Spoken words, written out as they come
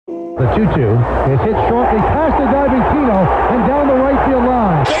2-2. It's hit shortly past the diving Tino and down the right field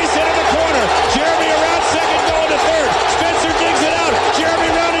line. Base hit in the corner. Jeremy around second, going to third. Spencer digs it out. Jeremy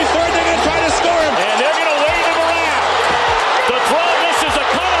rounding third. They're going to try to score him. And they're going to wave him around. The throw misses a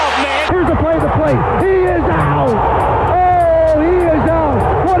cutoff man. Here's the play. He is out. Oh, he is out.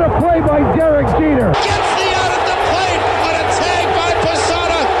 What a play by Derek Jeter. Gets the out at the plate on a tag by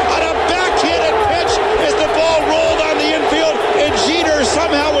Posada on a backhanded pitch as the ball rolled on the infield, and Jeter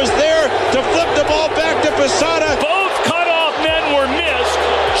somehow was there to flip the ball back to Posada. Both cutoff men were missed.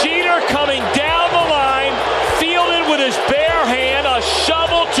 Jeter coming down the line, fielded with his bare hand, a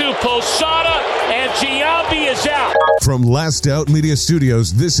shovel to Posada, and Giambi is out. From Last Out Media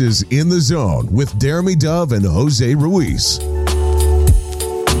Studios, this is In the Zone with Jeremy Dove and Jose Ruiz.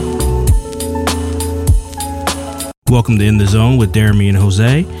 Welcome to In the Zone with Jeremy and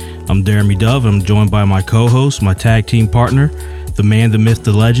Jose. I'm Jeremy Dove. I'm joined by my co-host, my tag team partner, the man, the myth,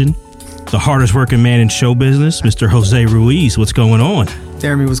 the legend, the hardest working man in show business, Mr. Jose Ruiz. What's going on?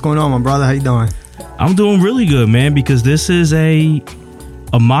 Jeremy, what's going on, my brother? How you doing? I'm doing really good, man, because this is a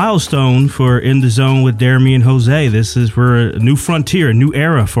milestone for In the Zone with Jeremy and Jose. This is for a new frontier, a new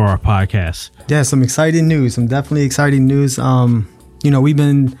era for our podcast. Yeah, some exciting news. Some definitely exciting news. We've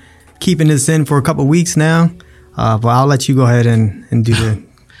been keeping this in for a couple of weeks now, but I'll let you go ahead and do the...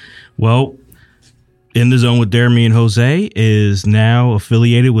 Well, In the Zone with Jeremy and Jose is now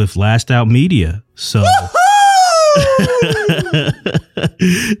affiliated with Last Out Media. So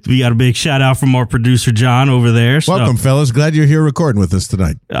we got a big shout out from our producer, John, over there. Welcome, fellas. Glad you're here recording with us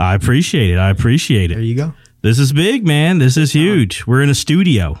tonight. I appreciate it. There you go. This is big, man. This is huge. We're in a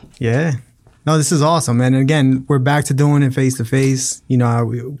studio. Yeah. No, this is awesome, man. And again, we're back to doing it face to face. You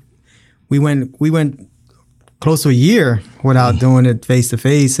know, we went close to a year without doing it face to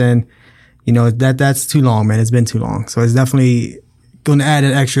face, and you know that's too long, man. It's been too long. So it's definitely going to add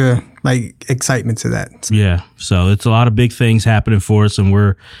an extra excitement to that. Yeah. So it's a lot of big things happening for us, and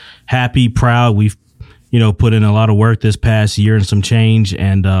we're happy, proud. We've put in a lot of work this past year and some change,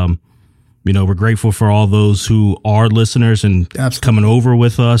 and we're grateful for all those who are listeners and coming over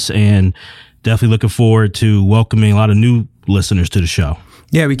with us, and definitely looking forward to welcoming a lot of new listeners to the show.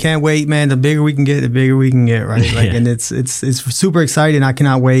 Yeah, we can't wait, man. The bigger we can get, right? And it's super exciting. I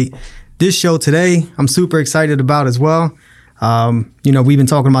cannot wait. This show today, I'm super excited about as well. We've been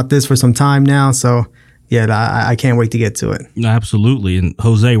talking about this for some time now, so yeah, I can't wait to get to it. Absolutely. And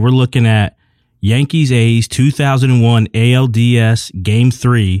Jose, we're looking at Yankees-A's 2001 ALDS Game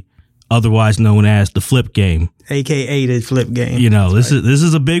 3, otherwise known as the Flip Game. AKA the Flip Game. This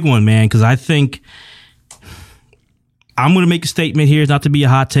is a big one, man, because I think I'm going to make a statement here, not to be a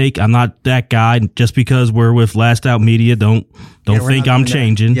hot take. I'm not that guy. Just because we're with Last Out Media, don't think I'm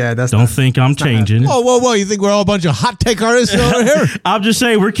changing. Yeah, don't think I'm changing. Whoa! You think we're all a bunch of hot take artists over here? I'm just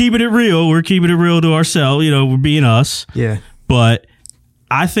saying we're keeping it real. We're keeping it real to ourselves. We're being us. Yeah. But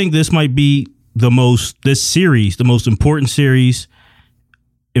I think this might be the most important series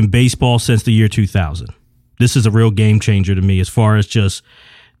in baseball since the year 2000. This is a real game changer to me, as far as just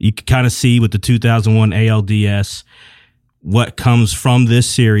you can kind of see with the 2001 ALDS what comes from this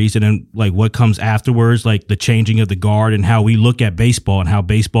series, and then what comes afterwards, like the changing of the guard and how we look at baseball and how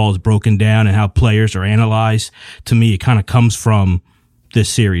baseball is broken down and how players are analyzed. To me, it kind of comes from this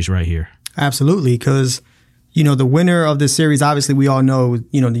series right here. Absolutely, because the winner of this series, obviously we all know,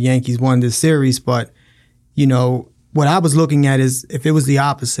 the Yankees won this series, but what I was looking at is if it was the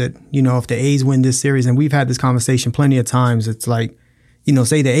opposite, if the A's win this series, and we've had this conversation plenty of times, it's like,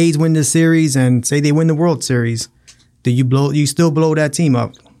 say the A's win this series and say they win the World Series. Do you still blow that team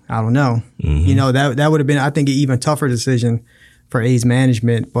up? I don't know. Mm-hmm. That would have been, I think, an even tougher decision for A's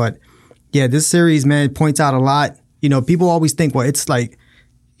management. But yeah, this series, man, points out a lot. People always think, well, it's like,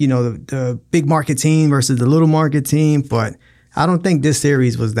 the big market team versus the little market team. But I don't think this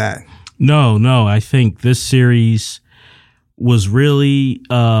series was that. No. I think this series was really,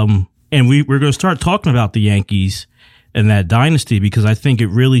 and we're going to start talking about the Yankees and that dynasty, because I think it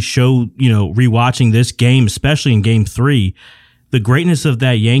really showed, rewatching this game, especially in Game 3, the greatness of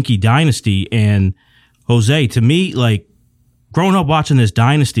that Yankee dynasty. And Jose, to me, growing up watching this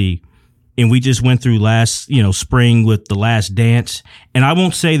dynasty, and we just went through last, spring with The Last Dance, and I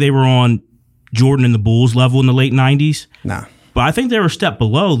won't say they were on Jordan and the Bulls level in the late 90s. Nah. But I think they were a step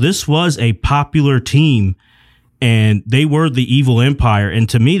below. This was a popular team, and they were the evil empire. And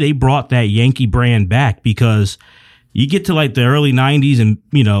to me, they brought that Yankee brand back, because you get to the early 90s and,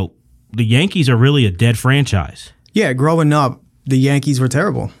 the Yankees are really a dead franchise. Yeah, growing up, the Yankees were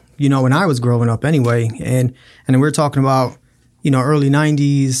terrible. When I was growing up anyway. And we're talking about, early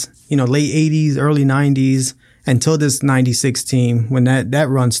 90s, late 80s, early 90s. until this 96 team when that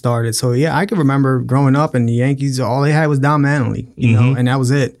run started. So, yeah, I can remember growing up and the Yankees, all they had was Don Mattingly, you know, and that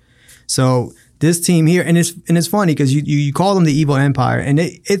was it. So this team here, and it's funny because you call them the Evil Empire, and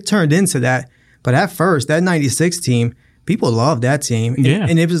it turned into that. But at first, that 96 team, people loved that team. Yeah.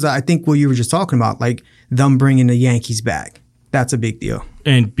 And it was, I think, what you were just talking about, like them bringing the Yankees back. That's a big deal.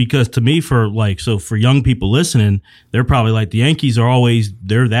 And because to me, for young people listening, they're probably like, the Yankees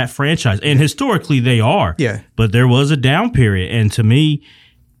they're that franchise. And historically they are. Yeah. But there was a down period. And to me,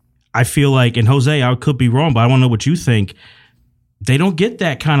 I feel like, and Jose, I could be wrong, but I want to know what you think. They don't get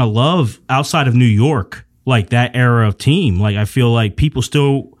that kind of love outside of New York, like that era of team. Like, I feel like people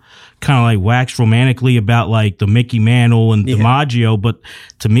still kind of like wax romantically about like the Mickey Mantle and DiMaggio. But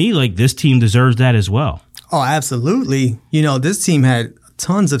to me, like, this team deserves that as well. Oh, absolutely. You know, this team had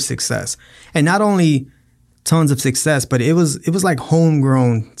tons of success, and not only tons of success, but it was like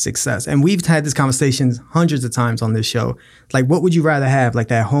homegrown success. And we've had this conversation hundreds of times on this show. Like, what would you rather have? Like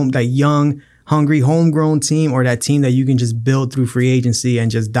that young, hungry, homegrown team, or that team that you can just build through free agency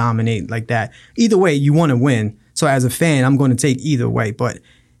and just dominate like that? Either way, you want to win. So as a fan, I'm going to take either way. But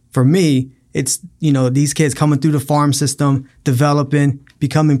for me, it's, you know, these kids coming through the farm system, developing,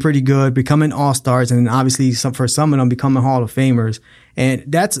 becoming pretty good, becoming all-stars, and then obviously for some of them becoming Hall of Famers.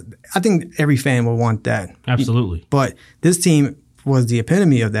 And I think every fan will want that. Absolutely. But this team was the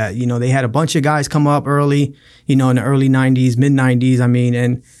epitome of that. You know, they had a bunch of guys come up early, you know, in the early 90s, mid-90s,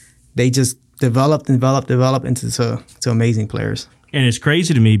 and they just developed into amazing players. And it's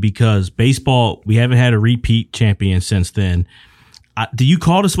crazy to me because baseball, we haven't had a repeat champion since then. Do you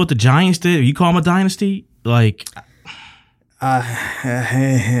call this what the Giants did? You call them a dynasty? Like,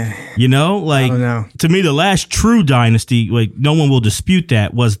 you know, like, I don't know. To me, the last true dynasty, like, no one will dispute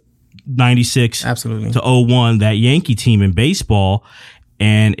that, was 96 Absolutely. to 01, that Yankee team in baseball.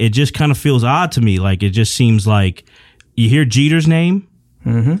 And it just kind of feels odd to me. Like, it just seems like you hear Jeter's name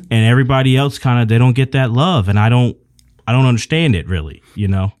and everybody else kind of, they don't get that love. And I don't understand it really, you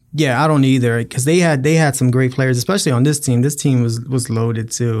know? Yeah, I don't either, because they had some great players, especially on this team. This team was loaded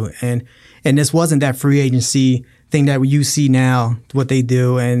too, and this wasn't that free agency thing that you see now, what they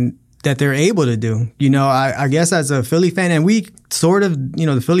do and that they're able to do. You know, I guess as a Philly fan, and we sort of, you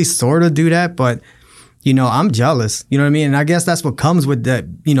know, the Phillies sort of do that, but you know, I'm jealous. You know what I mean? And I guess that's what comes with that,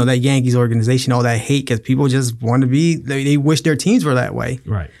 you know, that Yankees organization, all that hate, because people just want to be. They wish their teams were that way.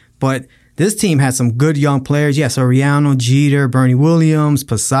 Right. But this team had some good young players. Yes, Soriano, Jeter, Bernie Williams,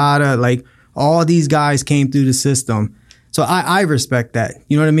 Posada, like all these guys came through the system. So I respect that.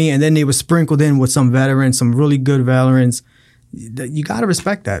 You know what I mean? And then they were sprinkled in with some veterans, some really good veterans. You got to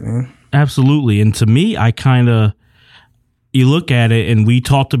respect that, man. Absolutely. And to me, you look at it, and we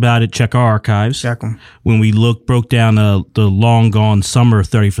talked about it, check our archives. Check them. When we broke down the long gone summer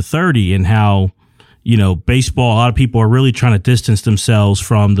 30 for 30 and how, you know, baseball, a lot of people are really trying to distance themselves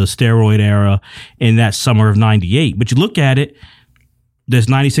from the steroid era in that summer of 98. But you look at it, this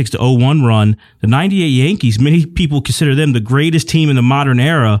 96 to 01 run, the 98 Yankees, many people consider them the greatest team in the modern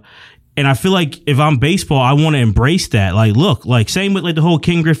era. And I feel like if I'm baseball, I want to embrace that. Like, look, like same with like the whole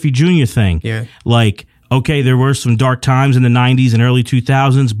King Griffey Jr. thing. Yeah. Like, okay, there were some dark times in the 90s and early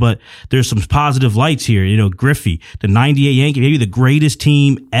 2000s, but there's some positive lights here. You know, Griffey, the 98 Yankees, maybe the greatest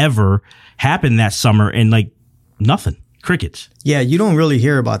team ever, happened that summer, and like nothing, crickets. Yeah, you don't really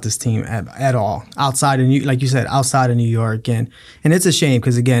hear about this team at all outside of like you said, outside of New York, and it's a shame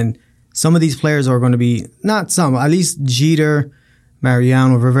because again, some of these players are going to be at least Jeter,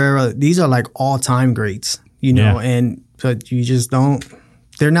 Mariano Rivera. These are like all-time greats, you know, but you just don't.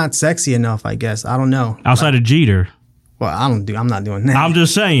 They're not sexy enough, I guess. I don't know. Outside of Jeter. Well, I'm not doing that. I'm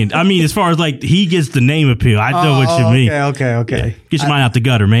just saying. I mean, as far as like he gets the name appeal, I know what you mean. Okay. Get your mind out the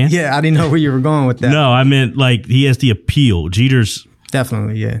gutter, man. Yeah, I didn't know where you were going with that. No, I meant like he has the appeal. Jeter's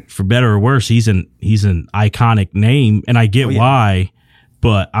definitely, yeah. For better or worse, he's an iconic name, and I get why.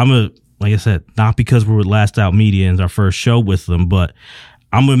 But like I said, not because we're with Last Out Media and our first show with them, but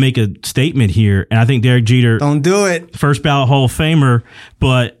I'm going to make a statement here, and I think Derek Jeter... Don't do it. First ballot Hall of Famer,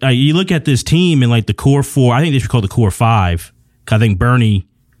 but you look at this team and like the core four, I think they should call the core five, because I think Bernie...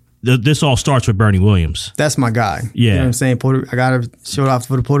 This all starts with Bernie Williams. That's my guy. Yeah. You know what I'm saying? I got to show it off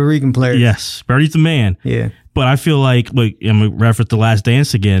for the Puerto Rican players. Yes. Bernie's the man. Yeah. But I feel like I'm going to reference The Last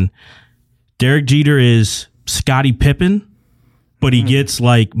Dance again. Derek Jeter is Scottie Pippen, but he gets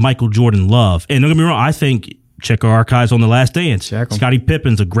like Michael Jordan love. And don't get me wrong, I think... Check our archives on The Last Dance. Scottie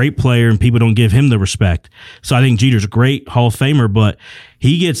Pippen's a great player, and people don't give him the respect. So I think Jeter's a great Hall of Famer, but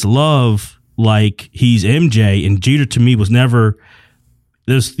he gets love like he's MJ, and Jeter to me was never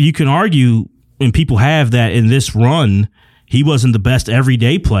this. You can argue, and people have that in this run, he wasn't the best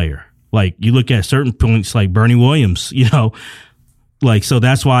everyday player. Like you look at certain points like Bernie Williams, like, so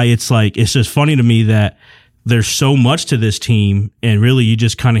that's why it's just funny to me that there's so much to this team, and really you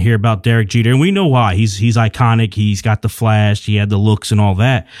just kind of hear about Derek Jeter, and we know why. He's iconic. He's got the flash. He had the looks and all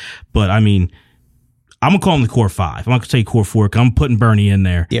that. But I mean, I'm gonna call him the core five. I'm not gonna say core four. I'm putting Bernie in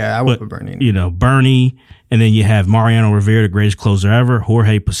there. Yeah, I would put Bernie in. Bernie, and then you have Mariano Rivera, the greatest closer ever,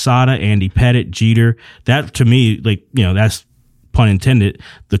 Jorge Posada, Andy Pettitte, Jeter. That to me, that's pun intended,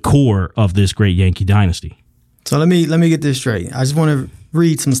 the core of this great Yankee dynasty. So let me get this straight. I just want to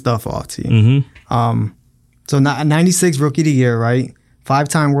read some stuff off to you. Mm-hmm. So 96 Rookie of the Year, right?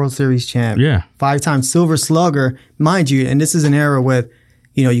 5-time World Series champ. Yeah. 5-time Silver Slugger, mind you. And this is an era with,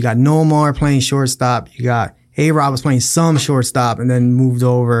 you got Nomar playing shortstop. You got A-Rod was playing some shortstop and then moved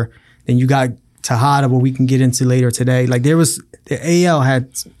over. Then you got Tejada, what we can get into later today. Like the AL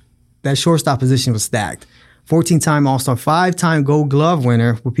had that shortstop position was stacked. 14-time All-Star, 5-time Gold Glove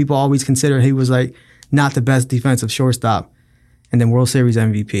winner, where people always considered he was like not the best defensive shortstop. And then World Series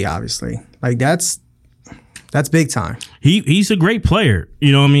MVP, obviously. Like that's big time. He's a great player.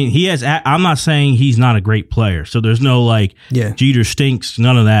 You know what I mean? I'm not saying he's not a great player. So there's no Jeter stinks,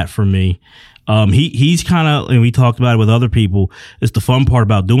 none of that for me. He's kind of, and we talked about it with other people, it's the fun part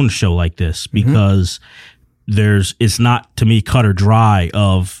about doing a show like this because it's not to me cut or dry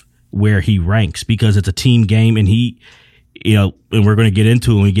of where he ranks, because it's a team game, and and we're going to get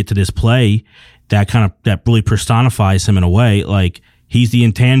into it when we get to this play, that really personifies him in a way. Like, he's the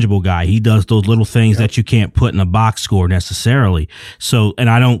intangible guy. He does those little things that you can't put in a box score necessarily. So, and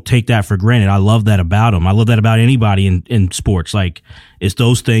I don't take that for granted. I love that about him. I love that about anybody in sports. Like, it's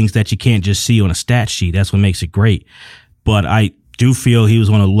those things that you can't just see on a stat sheet. That's what makes it great. But I do feel he was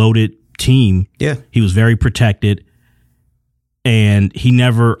on a loaded team. Yeah. He was very protected. And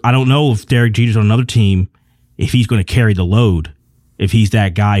I don't know if Derek Jeter's on another team, if he's going to carry the load, if he's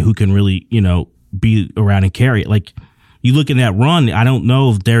that guy who can really, be around and carry it. Like, you look at that run, I don't know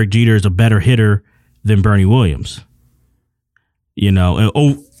if Derek Jeter is a better hitter than Bernie Williams.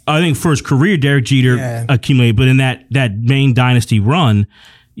 I think for his career, Derek Jeter accumulated, but in that main dynasty run,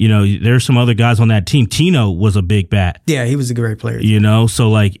 there's some other guys on that team. Tino was a big bat. Yeah, he was a great player. So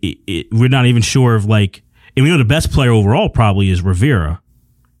we're not even sure of and we know the best player overall probably is Rivera.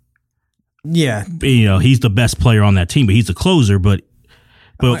 Yeah. He's the best player on that team, but he's a closer, but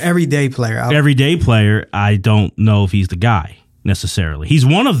everyday player. Everyday player, I don't know if he's the guy necessarily. He's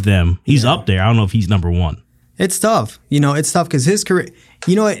one of them. He's up there. I don't know if he's number one. It's tough. It's tough because his career,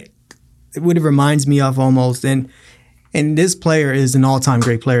 what it reminds me of almost, and this player is an all-time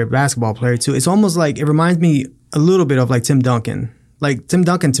great player, basketball player too. It's almost like, it reminds me a little bit of like Tim Duncan. Like, Tim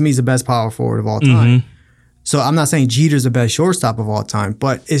Duncan to me is the best power forward of all time. Mm-hmm. So I'm not saying Jeter's the best shortstop of all time,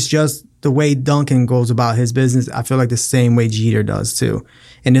 but it's just the way Duncan goes about his business. I feel like the same way Jeter does too.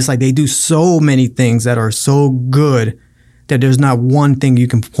 And it's like they do so many things that are so good that there's not one thing you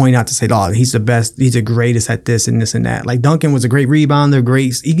can point out to say, oh, he's the best, he's the greatest at this and this and that. Like, Duncan was a great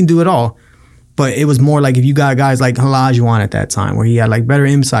rebounder, he can do it all. But it was more like if you got guys like Olajuwon at that time, where he had like better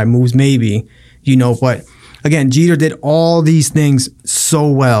inside moves maybe, but again, Jeter did all these things so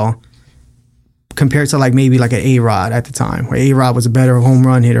well compared to maybe an A-Rod at the time, where A-Rod was a better home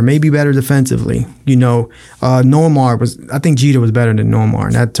run hitter, maybe better defensively. Nomar I think Jeter was better than Nomar,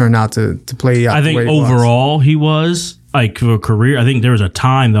 and that turned out to play out. I think overall he was, for a career. I think there was a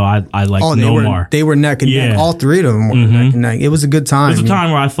time though I liked Nomar. They were neck and neck. All three of them were neck and neck. It was a good time. There was a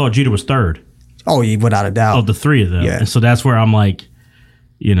time where I thought Jeter was third. Oh, without a doubt. Of the three of them. Yeah. And so that's where I'm like,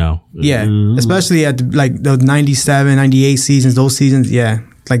 Yeah, especially at the 97, 98 seasons, those seasons, yeah.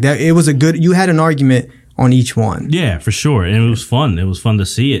 Like that, it was you had an argument on each one. Yeah, for sure. And it was fun. It was fun to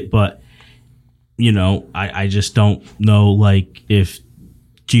see it. But, I just don't know, if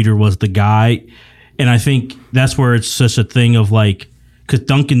Jeter was the guy. And I think that's where it's such a thing of because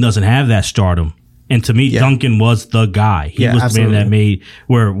Duncan doesn't have that stardom. And to me, Duncan was the guy. He was absolutely the man that made,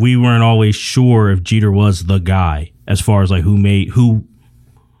 where we weren't always sure if Jeter was the guy as far as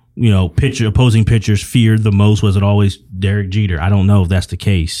opposing pitchers feared the most. Was it always Derek Jeter? I don't know if that's the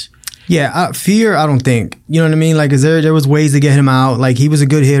case. Yeah, fear, I don't think. You know what I mean? There was ways to get him out. He was a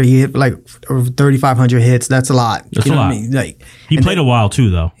good hitter. He hit 3,500 hits. That's a lot. That's a lot. What I mean? He played a while too,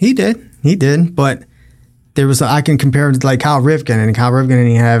 though. He did. But there was, I can compare it to Cal Ripken, and Cal Ripken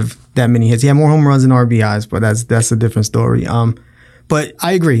didn't have that many hits. He had more home runs than RBIs, but that's a different story. But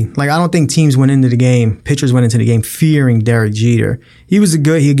I agree. I don't think pitchers went into the game fearing Derek Jeter. He was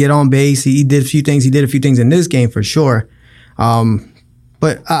he'd get on base. He did a few things. He did a few things in this game for sure.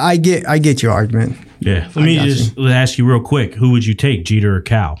 But I get your argument. Yeah. Let me just ask you real quick. Who would you take, Jeter or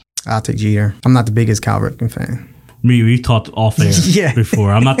Cal? I'll take Jeter. I'm not the biggest Cal Ripken fan. We've talked off air Yeah.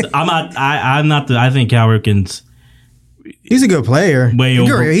 before. I think Cal Ripken's He's a good player.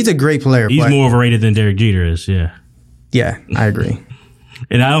 He's a great player. He's more overrated than Derek Jeter is. Yeah. Yeah, I agree.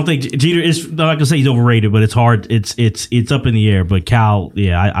 And I don't think Jeter is. I'm not gonna say he's overrated, but it's hard. It's up in the air. But Cal,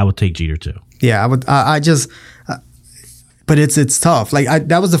 I would take Jeter too. Yeah, I would. But it's tough. Like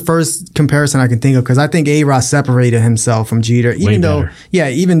that was the first comparison I can think of because I think A-Rod separated himself from Jeter, even though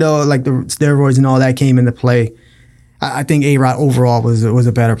like the steroids and all that came into play. I think A-Rod overall was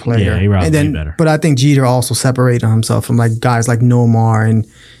a better player. Yeah, A-Rod was way better. But I think Jeter also separated himself from like guys like Nomar and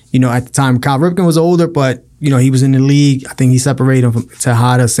at the time Cal Ripken was older, but he was in the league. I think he separated him from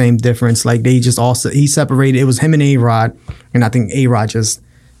Tejada, same difference. Like he separated. It was him and A-Rod, and I think A-Rod just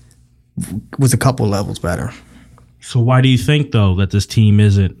was a couple levels better. So why do you think though that this team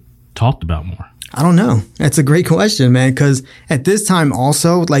isn't talked about more? I don't know. That's a great question, man. Because at this time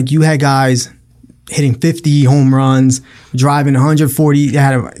also, like you had guys hitting 50 home runs, driving 140,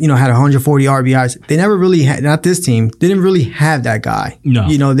 had 140 RBIs. They never really had, not this team, didn't really have that guy. No.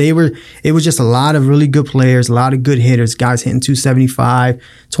 It was just a lot of really good players, a lot of good hitters, guys hitting 275,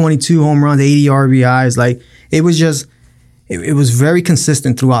 22 home runs, 80 RBIs. Like it was just, it was very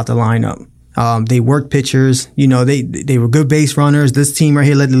consistent throughout the lineup. They worked pitchers, they were good base runners. This team right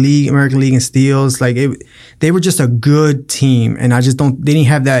here led the league, American League in steals. Like they were just a good team. And they didn't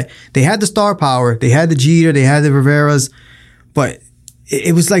have that. They had the star power. They had the Jeter, they had the Riveras, but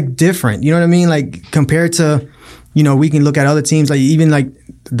it was like different. You know what I mean? Like compared to, we can look at other teams, like even like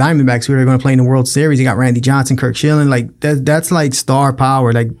the Diamondbacks who are going to play in the World Series. You got Randy Johnson, Kirk Schilling. Like that's like star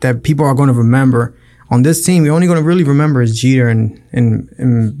power, like that people are going to remember. On this team, we're only going to really remember is Jeter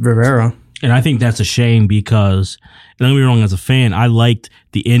and Rivera. And I think that's a shame because, don't get me wrong, as a fan, I liked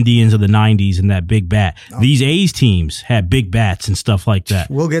the Indians of the 90s and that big bat. Oh. These A's teams had big bats and stuff like that.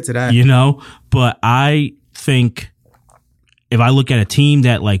 We'll get to that. But I think if I look at a team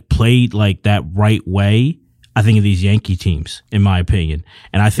that like played like that right way, I think of these Yankee teams, in my opinion.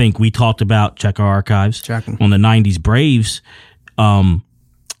 And I think we talked about, check our archives, on the 90s Braves.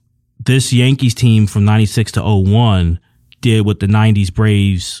 This Yankees team from 96 to 01 did what the 90s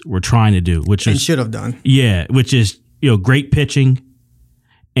Braves were trying to do, which should have done. Yeah, which is, great pitching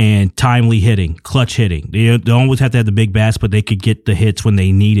and timely hitting, clutch hitting. They don't always have to have the big bats, but they could get the hits when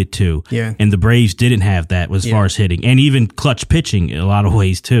they needed to. Yeah. And the Braves didn't have that as far as hitting, and even clutch pitching in a lot of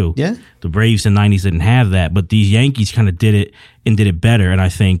ways too. Yeah. The Braves in the 90s didn't have that, but these Yankees kind of did it and did it better. And I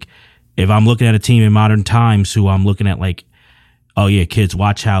think if I'm looking at a team in modern times who I'm looking at like, oh yeah, kids,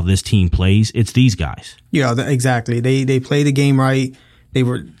 watch how this team plays. It's these guys. Yeah, exactly. They play the game right. They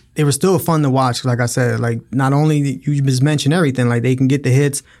were still fun to watch. Like I said, like not only you just mentioned everything, like they can get the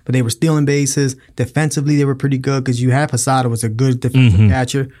hits, but they were stealing bases. Defensively, they were pretty good because you had Posada was a good defensive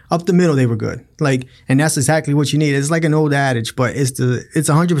catcher. Up the middle, they were good. Like, and that's exactly what you need. It's like an old adage, but it's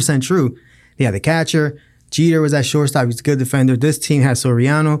 100% true. They had the catcher. Jeter was at shortstop. He's a good defender. This team had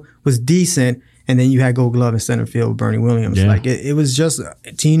Soriano, was decent. And then you had Gold Glove in center field with Bernie Williams. Yeah. Like it was just,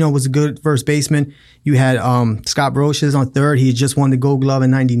 Tino was a good first baseman. You had Scott Brocious on third. He had just won the Gold Glove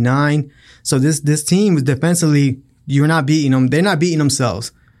in 99. So this team was defensively, you're not beating them. They're not beating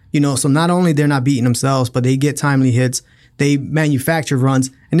themselves. So not only they're not beating themselves, but they get timely hits. They manufacture runs.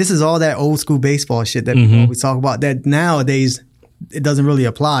 And this is all that old school baseball shit that people always talk about that nowadays it doesn't really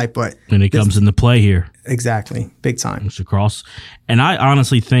apply, but and it comes into play here. Exactly. Big time. Mr. Cross. And I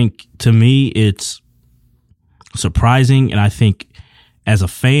honestly think, to me, it's surprising. And I think as a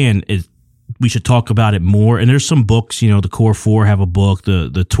fan, we should talk about it more. And there's some books, the Core Four have a book,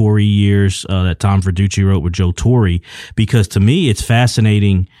 the Torre years that Tom Verducci wrote with Joe Torre, because to me, it's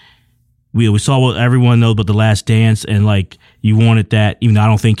fascinating. We saw what everyone knows about The Last Dance, and like you wanted that, even though I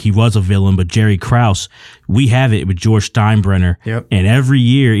don't think he was a villain, but Jerry Krause, we have it with George Steinbrenner. Yep. And every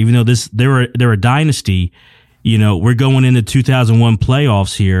year, even though they're a dynasty, we're going into 2001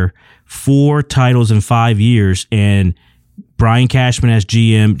 playoffs here, 4 titles in 5 years, and Brian Cashman as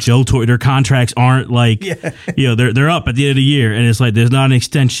GM, Joe Torre, their contracts aren't like, they're up at the end of the year, and it's like there's not an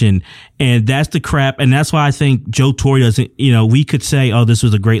extension, and that's the crap, and that's why I think Joe Torre doesn't, we could say, oh, this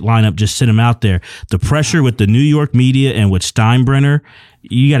was a great lineup, just sit him out there. The pressure with the New York media and with Steinbrenner,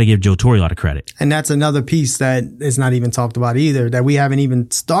 you got to give Joe Torre a lot of credit. And that's another piece that is not even talked about either, that we haven't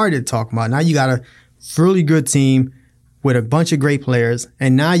even started talking about. Now you got a really good team with a bunch of great players,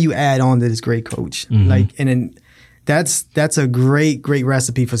 and now you add on to this great coach. That's a great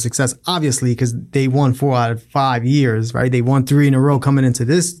recipe for success, obviously, because they won 4 out of 5 years, right? They won 3 in a row coming into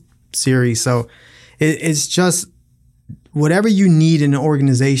this series. So it's just whatever you need in an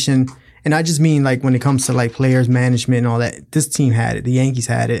organization. And I just mean like when it comes to like players, management and all that, this team had it. The Yankees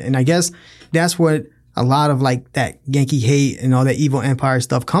had it. And I guess that's what a lot of like that Yankee hate and all that evil empire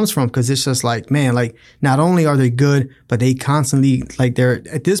stuff comes from, because it's just like, man, like not only are they good, but they constantly, like they're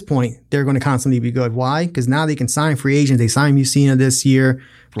at this point, they're going to constantly be good. Why? Because now they can sign free agents. They signed Mussina this year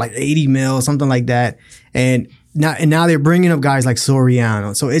for like 80 mil, something like that. And now they're bringing up guys like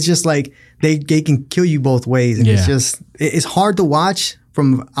Soriano. So it's just like they can kill you both ways. And it's hard to watch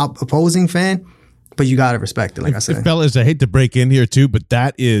from opposing fan. But you got to respect it, like I said. Fellas, I hate to break in here too, but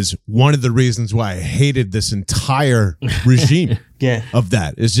that is one of the reasons why I hated this entire regime of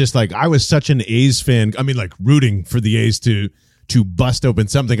that. It's just like I was such an A's fan. I mean, like rooting for the A's to bust open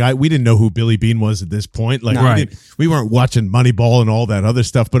something. We didn't know who Billy Beane was at this point. Like we weren't watching Moneyball and all that other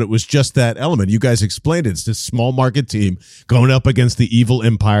stuff, but it was just that element. You guys explained it. It's this small market team going up against the evil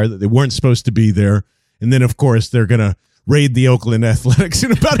empire that they weren't supposed to be there. And then, of course, they're going to raid the Oakland Athletics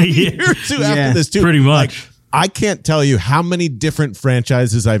in about a year or two after this too. Pretty much. Like, I can't tell you how many different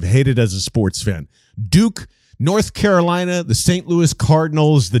franchises I've hated as a sports fan. Duke, North Carolina, the St. Louis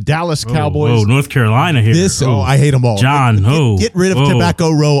Cardinals, the Dallas Cowboys. Oh, North Carolina here. I hate them all. John, get rid of Tobacco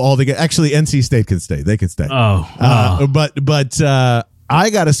Row altogether. Actually, NC State can stay. They can stay. But I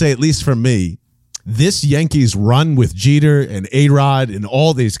got to say, at least for me, this Yankees run with Jeter and A-Rod and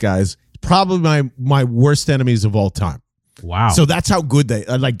all these guys, probably my worst enemies of all time. Wow. So that's how good they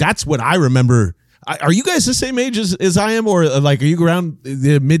like. That's what I remember. Are you guys the same age as I am, or like are you around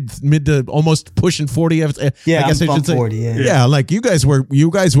the mid to almost pushing 40? Yeah, I guess I'm 40. Yeah, like you guys were.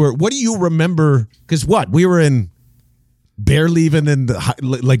 What do you remember? Because we were in barely even in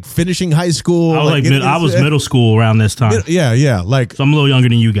like finishing high school. I was middle school around this time. Yeah. Like so I'm a little younger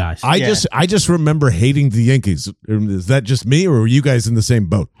than you guys. I just remember hating the Yankees. Is that just me, or were you guys in the same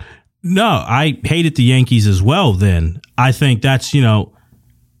boat? No, I hated the Yankees as well then. I think that's,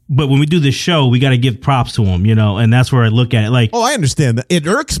 but when we do this show, we got to give props to them, and that's where I look at it. Like, I understand that. It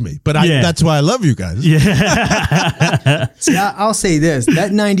irks me, but that's why I love you guys. Yeah. See, I'll say this.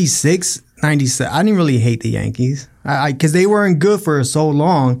 That 96, 97, I didn't really hate the Yankees because they weren't good for so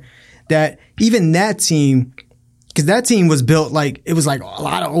long that even that team... Because that team was built like it was like a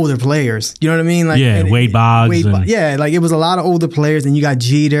lot of older players. You know what I mean? Like Wade Boggs. Like it was a lot of older players. And you got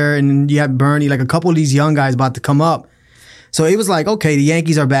Jeter and you had Bernie, like a couple of these young guys about to come up. So it was like, okay, the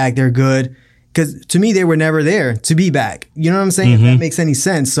Yankees are back. They're good. Because to me, they were never there to be back. You know what I'm saying? If that makes any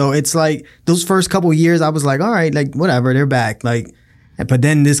sense. So it's like those first couple of years, I was like, all right, like whatever, they're back. Like, but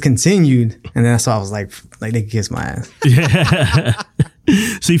then this continued, and that's why I was like they can kiss my ass. Yeah.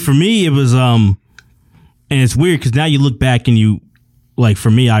 See, for me, it was and it's weird because now you look back and you, like, for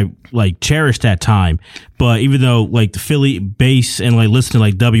me, I, like, cherish that time. But even though, like, the Philly bass and, like, listen to,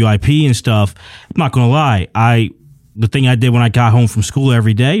 like, WIP and stuff, I'm not going to lie. The thing I did when I got home from school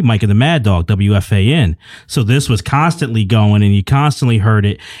every day, Mike and the Mad Dog, WFAN. So this was constantly going and you constantly heard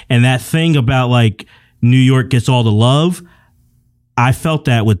it. And that thing about, like, New York gets all the love, I felt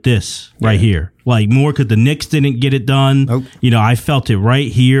that with this right here. Like, more because the Knicks didn't get it done. Nope. I felt it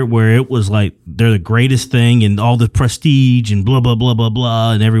right here where it was like they're the greatest thing and all the prestige and blah, blah, blah, blah,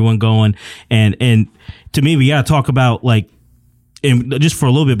 blah, and everyone going. And to me, we got to talk about, like, and just for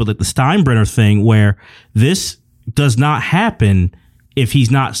a little bit, but like the Steinbrenner thing where this does not happen if he's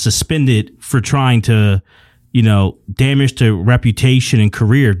not suspended for trying to, damage the reputation and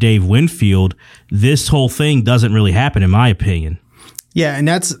career of Dave Winfield. This whole thing doesn't really happen, in my opinion. Yeah, and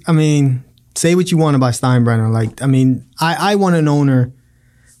that's, say what you want about Steinbrenner. Like, I want an owner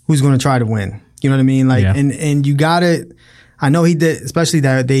who's going to try to win. You know what I mean? Like, and you got to, I know he did, especially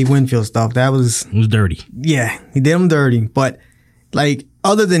that Dave Winfield stuff. It was dirty. Yeah, he did him dirty. But, like,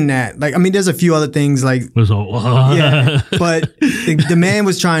 other than that, like, there's a few other things, like, but the man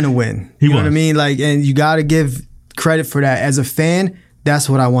was trying to win. You know what I mean? Like, and you got to give credit for that. As a fan, that's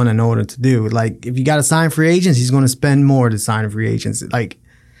what I want an owner to do. Like, if you got to sign free agents, he's going to spend more to sign free agents. Like,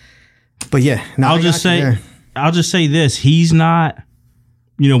 but yeah, I'll just say this: he's not.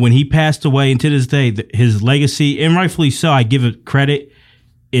 When he passed away, and to this day, his legacy, and rightfully so, I give it credit.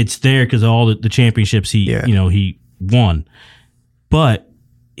 It's there because of all the championships he won. But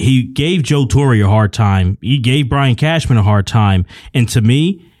he gave Joe Torre a hard time. He gave Brian Cashman a hard time. And to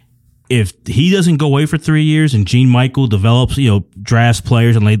me, if he doesn't go away for 3 years and Gene Michael develops, drafts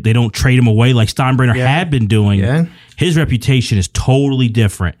players and they don't trade him away like Steinbrenner had been doing, his reputation is totally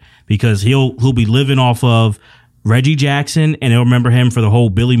different because he'll be living off of Reggie Jackson and they'll remember him for the whole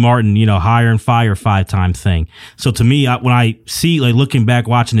Billy Martin, hire and fire 5-time thing. So to me, when I see, like, looking back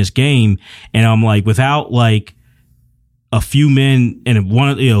watching this game and I'm like, without, like, a few men and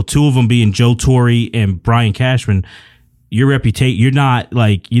two of them being Joe Torre and Brian Cashman, your reputation, you're not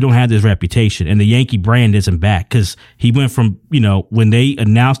like, you don't have this reputation, and the Yankee brand isn't back, because he went from, when they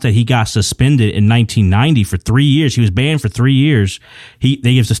announced that he got suspended in 1990 for 3 years, he was banned for 3 years. They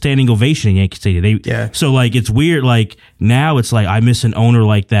gave us a standing ovation in Yankee Stadium. So like, it's weird. Like now it's like, I miss an owner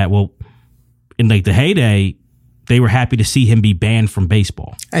like that. Well, in like the heyday, they were happy to see him be banned from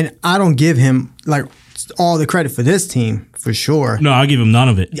baseball. And I don't give him like all the credit for this team, for sure. No, I'll give him none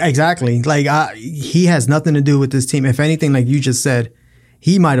of it. Exactly. Like he has nothing to do with this team. If anything, like you just said,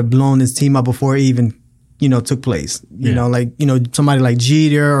 he might have blown this team up before it even, took place. You know, like, somebody like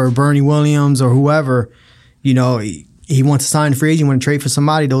Jeter or Bernie Williams or whoever, he wants to sign a free agent, want to trade for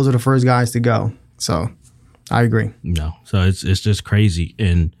somebody, those are the first guys to go. So I agree. No. So it's just crazy.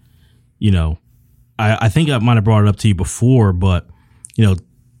 And, I think I might have brought it up to you before, but,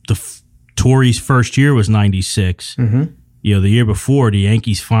 Torre's first year was 96. Mm-hmm. The year before, the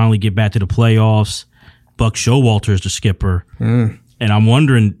Yankees finally get back to the playoffs. Buck Showalter is the skipper. And I'm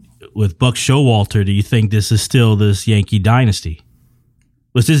wondering, with Buck Showalter, do you think this is still this Yankee dynasty?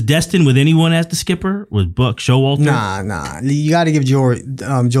 Was this destined with anyone as the skipper? With Buck Showalter? Nah. You got to give Joe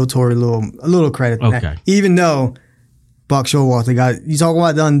Torre a little credit. Okay. Even though Buck Showalter you talk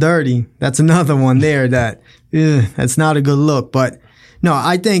about done dirty, that's another one there that's not a good look. But no,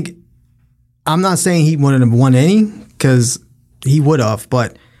 I think, I'm not saying he wouldn't have won any, because he would have,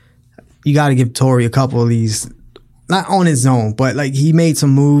 but you got to give Torre a couple of these, not on his own, but like he made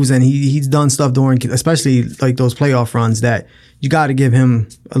some moves and he's done stuff during, especially like those playoff runs, that you got to give him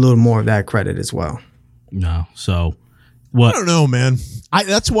a little more of that credit as well. No. So what? I don't know, man.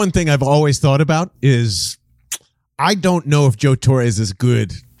 That's one thing I've always thought about is I don't know if Joe Torre is as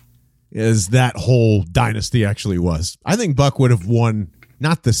good as that whole dynasty actually was. I think Buck would have won,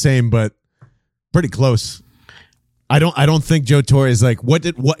 not the same, but pretty close. I don't think Joe Torre is like,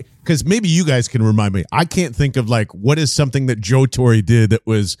 because maybe you guys can remind me. I can't think of like, what is something that Joe Torre did that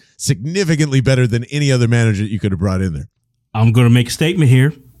was significantly better than any other manager that you could have brought in there. I'm going to make a statement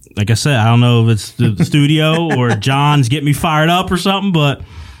here. Like I said, I don't know if it's the studio or John's getting me fired up or something, but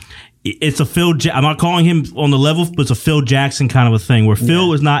it's a Phil. I'm not calling him on the level, but it's a Phil Jackson kind of a thing where Phil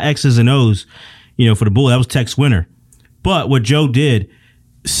was not X's and O's, for the Bull. That was Tex Winter. But what Joe did,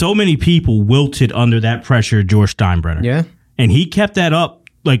 so many people wilted under that pressure of George Steinbrenner. Yeah. And he kept that up.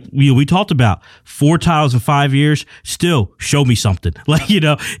 Like we talked about, 4 titles in 5 years, still show me something. Like,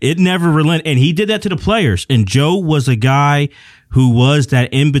 it never relented. And he did that to the players. And Joe was a guy who was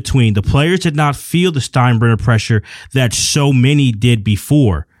that in between. The players did not feel the Steinbrenner pressure that so many did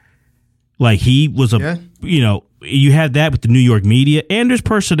before. Like he was you had that with the New York media, and there's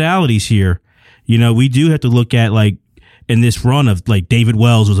personalities here. We do have to look at like, in this run of like David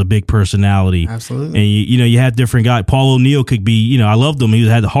Wells was a big personality. Absolutely. And you had different guys. Paul O'Neill could be, I loved him. He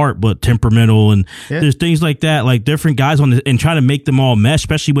had the heart, but temperamental. And there's things like that, like different guys and trying to make them all mesh,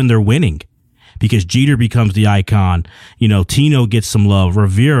 especially when they're winning, because Jeter becomes the icon. Tino gets some love,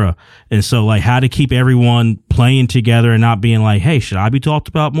 Rivera. And so like how to keep everyone playing together and not being like, hey, should I be talked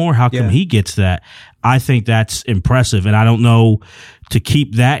about more? How come he gets that? I think that's impressive. And I don't know, to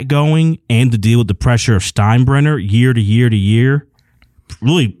keep that going and to deal with the pressure of Steinbrenner year to year to year,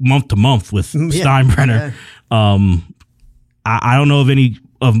 really month to month with Steinbrenner. I don't know if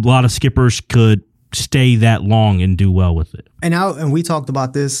a lot of skippers could stay that long and do well with it. And we talked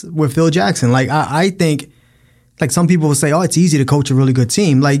about this with Phil Jackson. Like I think, like some people will say, oh, it's easy to coach a really good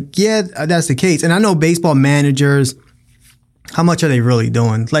team. Like, yeah, that's the case. And I know baseball managers, how much are they really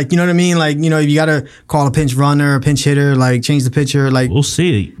doing? Like, you know what I mean? Like, you got to call a pinch runner, a pinch hitter, like change the pitcher. Like, we'll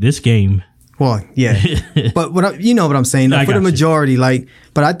see this game. Well, yeah, but what I'm saying, like, for the majority, like,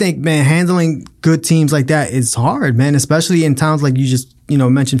 but I think, man, handling good teams like that is hard, man, especially in towns like you just,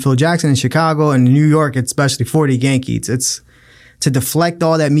 mentioned Phil Jackson in Chicago and New York, especially for the Yankees. It's to deflect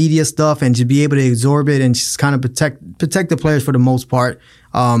all that media stuff and to be able to absorb it and just kind of protect the players for the most part.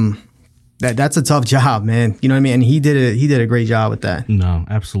 That's a tough job, man. You know what I mean? And he did a great job with that. No,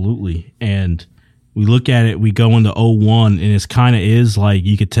 absolutely. And we look at it, we go into 0-1, and it's kind of is like,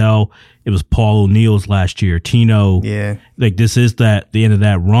 you could tell it was Paul O'Neill's last year. Tino, like this is the end of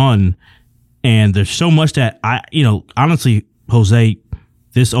that run. And there's so much that honestly, Jose,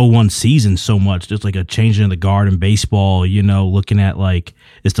 this 0-1 season so much. There's like a changing of the guard in baseball, looking at like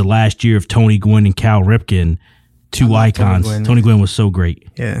it's the last year of Tony Gwynn and Cal Ripken, two icons. Tony Gwynn was so great.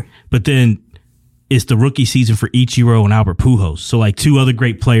 Yeah. But then it's the rookie season for Ichiro and Albert Pujols. So like two other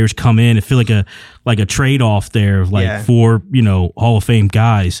great players come in and feel like a trade-off there of like four, Hall of Fame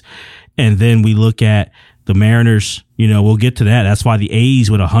guys. And then we look at the Mariners, we'll get to that. That's why the A's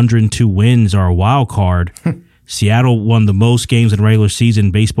with 102 wins are a wild card Seattle won the most games in regular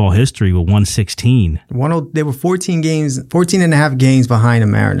season baseball history with 116. They were 14 and a half games behind the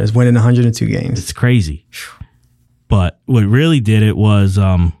Mariners, winning 102 games. It's crazy. But what really did it was,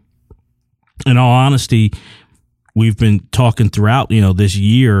 in all honesty, we've been talking throughout, this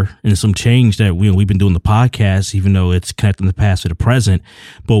year and some change that we've been doing the podcast, even though it's connecting the past to the present.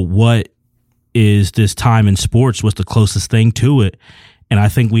 But what is this time in sports? What's the closest thing to it? And I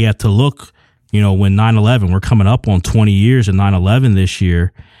think we have to look, when 9/11, we're coming up on 20 years of 9/11 this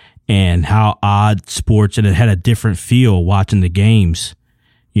year, and how odd sports, and it had a different feel watching the games,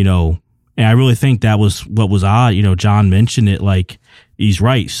 And I really think that was what was odd. John mentioned it, like, he's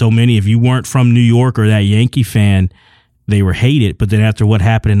right. So many, if you weren't from New York or that Yankee fan, they were hated. But then after what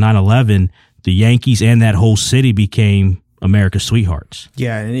happened in 9/11, the Yankees and that whole city became America's sweethearts.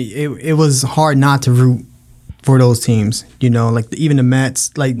 Yeah, and it was hard not to root for those teams. Like even the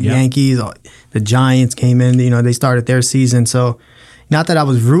Mets, like the Yankees, the Giants came in, they started their season. So not that I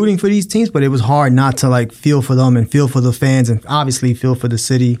was rooting for these teams, but it was hard not to like feel for them and feel for the fans and obviously feel for the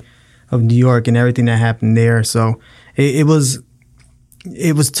city of New York and everything that happened there. So it was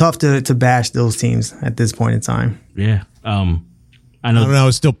tough to bash those teams at this point in time. Yeah. I know. I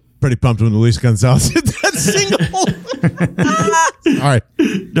was still pretty pumped when Luis Gonzalez hit that single. All right.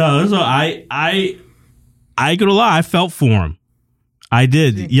 No, so I gonna lie, I felt for him. I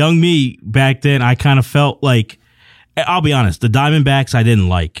did. Young me back then, I kind of felt like, I'll be honest, the Diamondbacks I didn't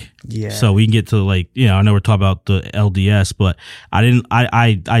like. Yeah. So we can get to I know we're talking about the LDS, but I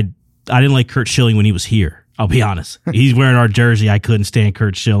didn't like Curt Schilling when he was here. I'll be honest. He's wearing our jersey. I couldn't stand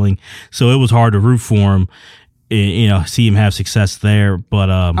Curt Schilling, so it was hard to root for him. See him have success there. But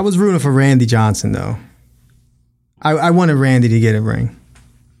I was rooting for Randy Johnson though. I wanted Randy to get a ring.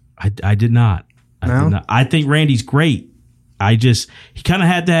 I did not. I think Randy's great. He kind of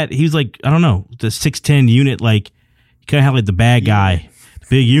had that. He was like, I don't know, the 6'10" unit. Like he kind of had like the bad guy, the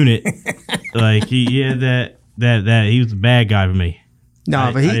big unit. Like he had that. He was the bad guy for me.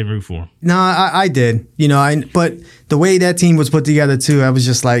 No, but I didn't root for him. No, I did. But the way that team was put together too, I was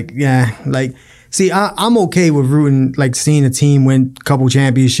just like, yeah, like, see, I'm okay with rooting, like seeing a team win a couple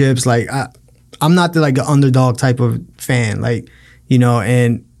championships. Like, I'm not the underdog type of fan, like,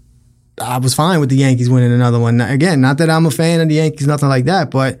 and I was fine with the Yankees winning another one. Again, not that I'm a fan of the Yankees, nothing like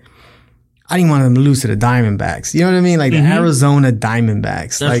that, but I didn't want them to lose to the Diamondbacks. You know what I mean? Like the Arizona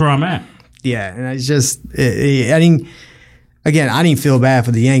Diamondbacks. That's where I'm at. Yeah, and it's just, I didn't feel bad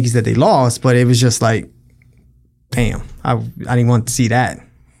for the Yankees that they lost, but it was just like, damn, I didn't want to see that.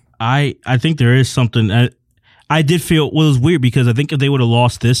 I think there is something. I did feel, it was weird because I think if they would have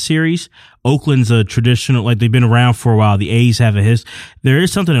lost this series, Oakland's a traditional, like they've been around for a while. The A's have a history. There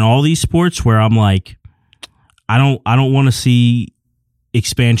is something in all these sports where I'm like, I don't want to see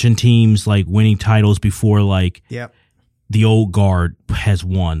expansion teams like winning titles before like the old guard has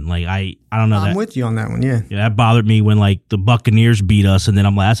won. Like I don't know. I'm with you on that one. Yeah, that bothered me when like the Buccaneers beat us, and then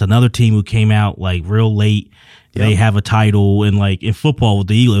I'm like, that's another team who came out like real late. They have a title, and like in football with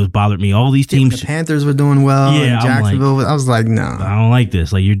the Eagles, it bothered me. All these teams, the Panthers were doing well. Yeah, and Jacksonville. I was like, no, I don't like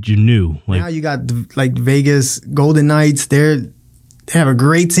this. Like you're new. Like now you got like Vegas Golden Knights. They have a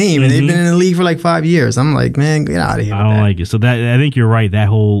great team, and they've been in the league for like 5 years. I'm like, man, get out of here. I don't like it. So that I think you're right. That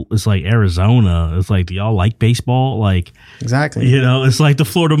whole, it's like Arizona. It's like, do y'all like baseball? Like exactly. It's like the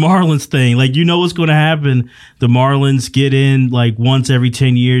Florida Marlins thing. Like what's going to happen. The Marlins get in like once every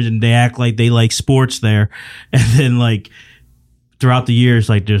 10 years, and they act like they like sports there, and then like throughout the years,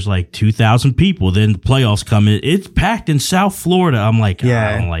 like there's like 2,000 people. Then the playoffs come in. It's packed in South Florida. I'm like,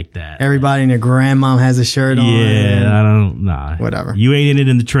 I don't like that. Everybody and their grandmom has a shirt on. Yeah, I don't. Nah, whatever. You ain't in it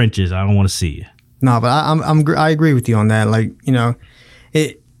in the trenches. I don't want to see you. No, but I agree with you on that. Like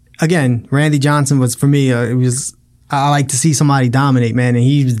it again. Randy Johnson was for me. I like to see somebody dominate, man, and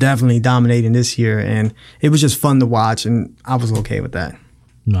he was definitely dominating this year, and it was just fun to watch, and I was okay with that.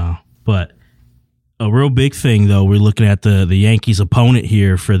 No, but. A real big thing, though, we're looking at the Yankees' opponent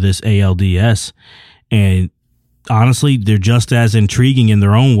here for this ALDS, and honestly, they're just as intriguing in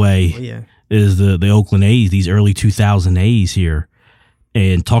their own way as the Oakland A's, these early 2000 A's here.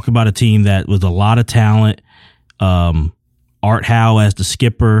 And talk about a team that was a lot of talent. Art Howe as the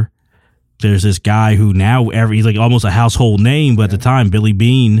skipper. There's this guy who now he's like almost a household name, but at the time, Billy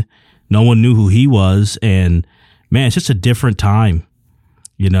Beane, no one knew who he was. And, man, it's just a different time.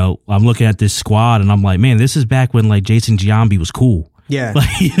 I'm looking at this squad and I'm like, man, this is back when like Jason Giambi was cool. Yeah. Like,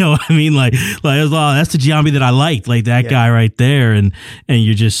 what I mean? Like that's the Giambi that I liked, like that guy right there. And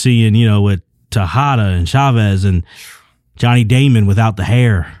you're just seeing, with Tejada and Chavez and Johnny Damon without the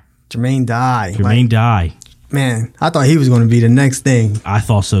hair. Jermaine Dye. Dye. man, I thought he was going to be the next thing. I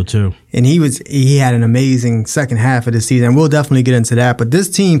thought so too. And he had an amazing second half of the season. We'll definitely get into that. But this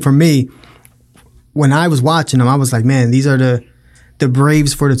team, for me, when I was watching them, I was like, man, these are the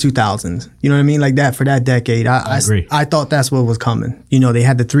Braves for the 2000s. You know what I mean? Like that for that decade. I agree. I thought that's what was coming. You know, they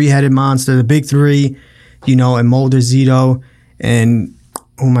had the three-headed monster, the big three, you know, and Mulder, Zito, and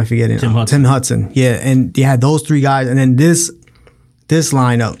who am I forgetting? Tim Hudson. Yeah, and they had those three guys. And then this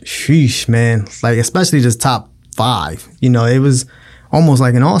lineup, sheesh, man. Like, especially this top five. You know, it was almost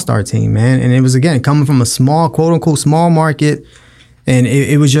like an all-star team, man. And it was, again, coming from a small, quote-unquote, small market. And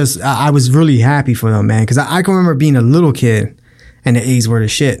it was just, I was really happy for them, man. Because I can remember being a little kid and the A's were the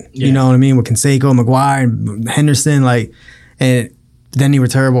shit. Yeah. You know what I mean? With Canseco, McGuire, and Henderson, like, and then they were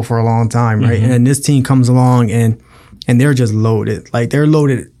terrible for a long time, right? Mm-hmm. And then this team comes along and they're just loaded. Like, they're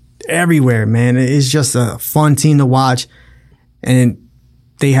loaded everywhere, man. It's just a fun team to watch. And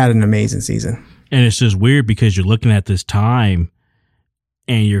they had an amazing season. And it's just weird because you're looking at this time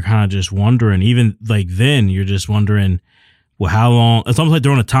and you're kind of just wondering, even like then, you're just wondering, well, how long? It's almost like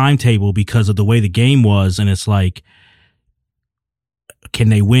they're on a timetable because of the way the game was. And it's like, can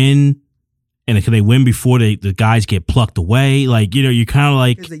they win? And can they win before the guys get plucked away? Like, you know, you're kind of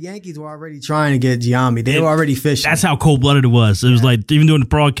like... Because the Yankees were already trying to get Giambi. They were already fishing. That's how cold-blooded it was. It was like, even doing the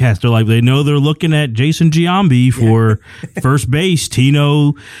broadcast, they're like, they know they're looking at Jason Giambi for first base.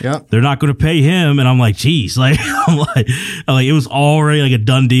 Tino, they're not going to pay him. And I'm like, geez. Like, I'm like, it was already like a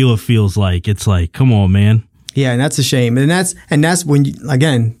done deal, it feels like. It's like, come on, man. Yeah, and that's a shame. And that's when,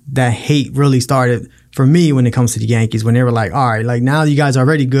 again, that hate really started for me when it comes to the Yankees, when they were like, all right, like, now you guys are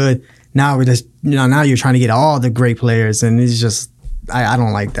already good. Now we're just, you know, now you're trying to get all the great players, and it's just, I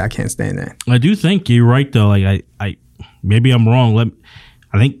don't like that. I can't stand that. I do think you're right, though. Like, I maybe I'm wrong.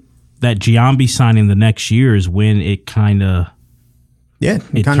 I think that Giambi signing the next year is when it kind of,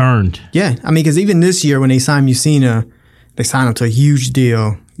 it turned. Yeah, I mean, because even this year when they signed Mussina, they signed him to a huge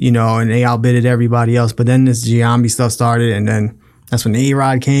deal, you know, and they outbidded everybody else. But then this Giambi stuff started, and then that's when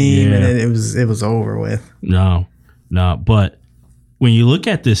A-Rod came, and then it was over with. No, but when you look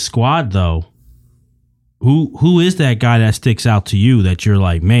at this squad, though, who is that guy that sticks out to you that you're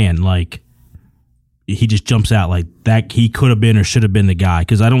like, man, like, he just jumps out like that? He could have been or should have been the guy,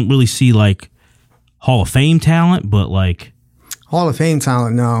 because I don't really see like Hall of Fame talent, but like Hall of Fame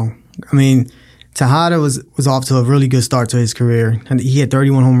talent. No, I mean, Tejada was off to a really good start to his career, and he had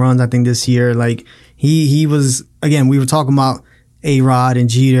 31 home runs, I think, this year. Like he was, again, we were talking about A-Rod and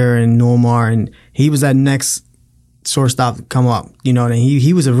Jeter and Nomar, and he was that next shortstop to come up, you know, and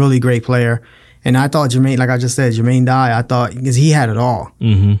he was a really great player. And I thought Jermaine, like I just said, Jermaine Dye, I thought, because he had it all.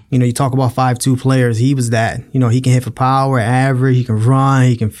 Mm-hmm. You know, you talk about 5'2" players, he was that. You know, he can hit for power, average, he can run,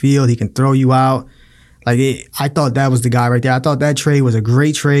 he can field, he can throw you out. Like, I thought that was the guy right there. I thought that trade was a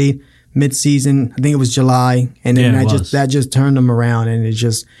great trade mid-season. I think it was July. And then that just turned them around, and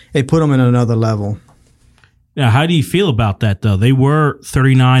it put them in another level. Now, how do you feel about that, though? They were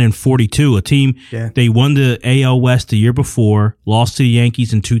 39-42, a team. Yeah. They won the AL West the year before, lost to the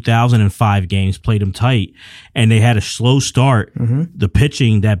Yankees in 2005 games, played them tight, and they had a slow start. Mm-hmm. The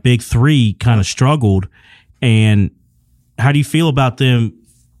pitching, that big three, kind of struggled. And how do you feel about them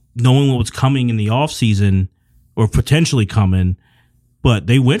knowing what was coming in the offseason, or potentially coming, but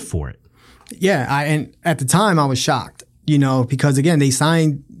they went for it? Yeah, and at the time I was shocked, you know, because, again, they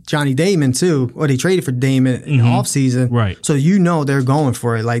signed Johnny Damon too, or they traded for Damon in the offseason. Right. So you know they're going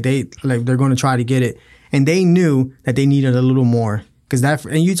for it. They're going to try to get it. And they knew that they needed a little more.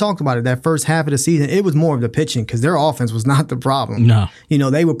 And you talked about it, that first half of the season, it was more of the pitching, because their offense was not the problem. No. You know,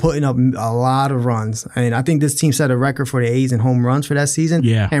 they were putting up a lot of runs. And I think this team set a record for the A's in home runs for that season.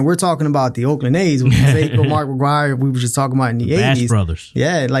 Yeah. And we're talking about the Oakland A's with Canseco, Mark McGuire, we were just talking about in the 80s. Bass Brothers.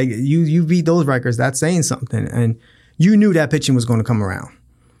 Yeah, like you beat those records, that's saying something. And you knew that pitching was going to come around.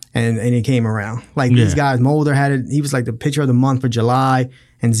 And it came around. Like, these guys, Mulder had it. He was like the pitcher of the month for July,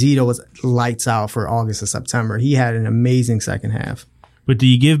 and Zito was lights out for August and September. He had an amazing second half. But do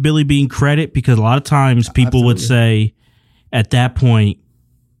you give Billy Beane credit? Because a lot of times people would say, at that point,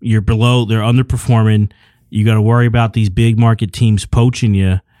 you're below, they're underperforming. You got to worry about these big market teams poaching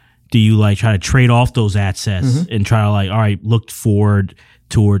you. Do you like try to trade off those assets and try to like, all right, look forward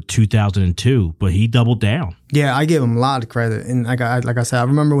toward 2002, but he doubled down. Yeah, I give him a lot of credit. And like I said, I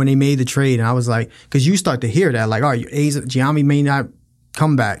remember when they made the trade, and I was like, because you start to hear that, like, all right, Giambi may not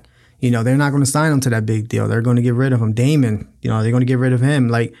come back. You know, they're not going to sign him to that big deal. They're going to get rid of him. Damon, you know, they're going to get rid of him.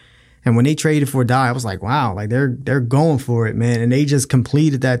 Like, and when they traded for Dye, I was like, wow, like they're going for it, man. And they just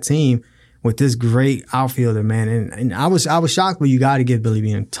completed that team with this great outfielder, man. And I was shocked, but you got to give Billy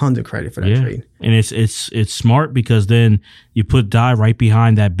Beane tons of credit for that trade. And it's smart because then you put Dye right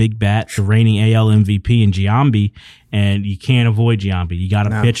behind that big bat, the reigning AL MVP in Giambi, and you can't avoid Giambi. You got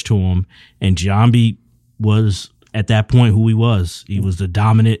to pitch to him, and Giambi was at that point who he was. He was the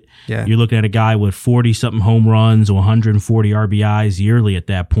dominant. Yeah. You're looking at a guy with 40-something home runs, 140 RBIs yearly at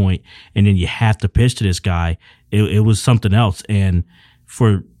that point, and then you have to pitch to this guy. It was something else, and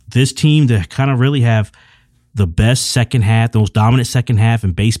for this team to kind of really have the best second half, the most dominant second half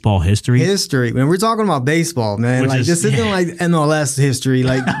in baseball history. When we're talking about baseball, man, this isn't like MLS history.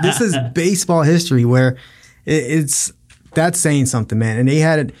 Like this is baseball history where that's saying something, man. And they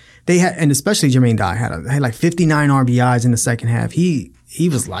had, and especially Jermaine Dye had like 59 RBIs in the second half. He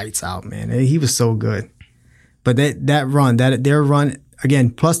was lights out, man. He was so good. But their run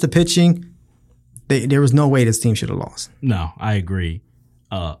again, plus the pitching, there was no way this team should have lost. No, I agree.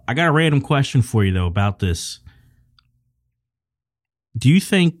 I got a random question for you, though, about this. Do you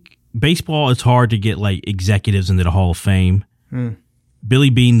think baseball is hard to get like executives into the Hall of Fame? Billy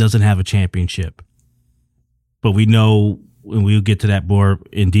Beane doesn't have a championship. But we know, and we'll get to that more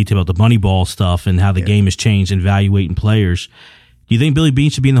in detail about the Moneyball stuff and how the game has changed in evaluating players. Do you think Billy Beane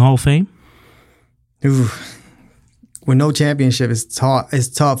should be in the Hall of Fame? Ooh, with no championship, it's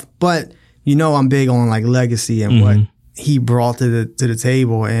tough. But, I'm big on like legacy and what he brought to the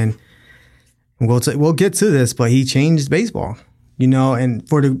table, and we'll get to this, but he changed baseball, and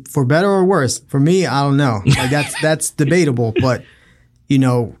for better or worse. For me, I don't know. Like that's debatable, but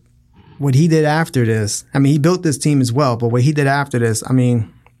what he did after this. I mean, he built this team as well, but what he did after this, I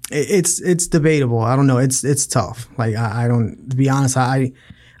mean, it's debatable. I don't know. It's tough. Like I don't. To be honest, I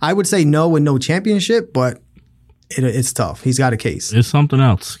would say no with no championship, but it's tough. He's got a case. It's something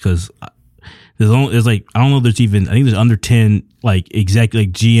else because. There's like, I don't know if there's even, I think there's under 10 like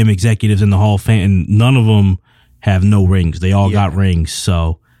GM executives in the Hall of Fame, and none of them have no rings. They all got rings.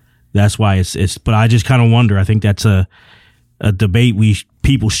 So that's why it's but I just kind of wonder, I think that's a debate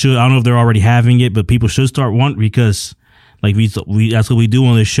people should, I don't know if they're already having it, but people should start wanting, because like that's what we do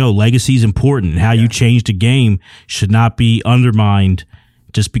on this show. Legacy is important. How you change the game should not be undermined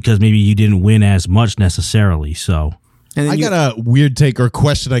just because maybe you didn't win as much necessarily. So I got a weird take or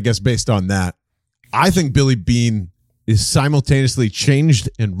question, I guess, based on that. I think Billy Beane is simultaneously changed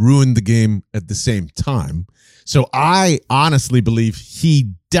and ruined the game at the same time. So I honestly believe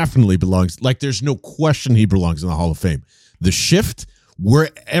he definitely belongs. Like, there's no question he belongs in the Hall of Fame. The shift, where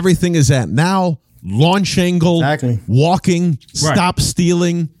everything is at now, launch angle, walking, stop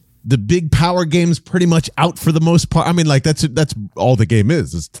stealing, the big power game's pretty much out for the most part. I mean, like, that's all the game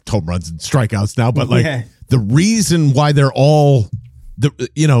is home runs and strikeouts now. But like the reason why they're all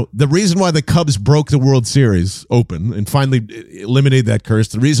the reason why the Cubs broke the World Series open and finally eliminated that curse,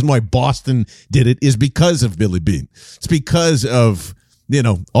 the reason why Boston did it is because of Billy Beane. It's because of,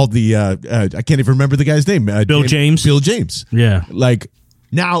 all the, I can't even remember the guy's name. Bill James. Bill James. Yeah. Like,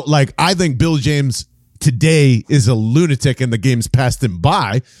 now, like, I think Bill James today is a lunatic and the game's passed him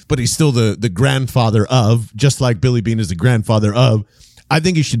by, but he's still the grandfather of, just like Billy Beane is the grandfather of. I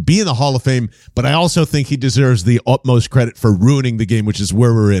think he should be in the Hall of Fame, but I also think he deserves the utmost credit for ruining the game, which is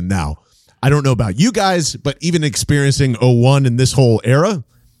where we're in now. I don't know about you guys, but even experiencing 01 in this whole era,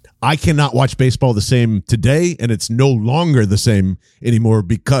 I cannot watch baseball the same today, and it's no longer the same anymore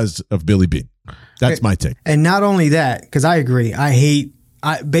because of Billy Beane. That's my take. And not only that, because I agree, I hate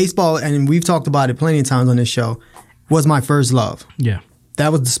baseball, and we've talked about it plenty of times on this show, was my first love. Yeah.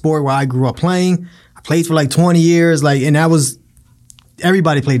 That was the sport where I grew up playing. I played for like 20 years, and that was...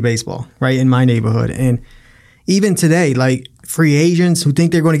 Everybody played baseball, right, in my neighborhood. And even today, like free agents who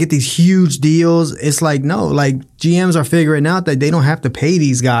think they're going to get these huge deals, it's like, no, like GMs are figuring out that they don't have to pay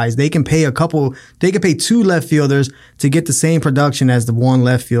these guys. They can pay two left fielders to get the same production as the one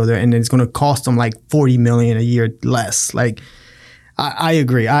left fielder, and it's going to cost them like $40 million a year less. Like, I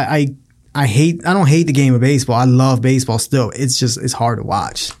agree. I don't hate the game of baseball. I love baseball still. It's hard to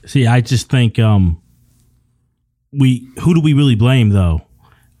watch. See, I just think, who do we really blame though?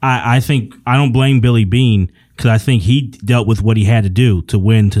 I think I don't blame Billy Beane because I think he dealt with what he had to do to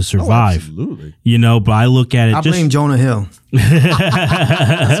win, to survive. Oh, absolutely. But I look at it. I blame Jonah Hill.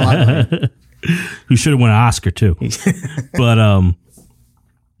 That's what I blame. Who should have won an Oscar too. But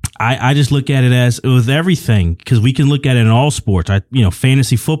I just look at it as with everything, because we can look at it in all sports.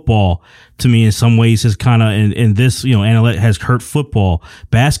 Fantasy football to me in some ways is kind of in this, analytics has hurt football,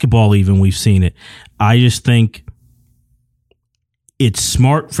 basketball even, we've seen it. I just think it's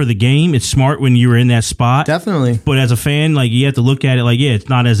smart for the game. It's smart when you're in that spot. Definitely. But as a fan, like, you have to look at it like, it's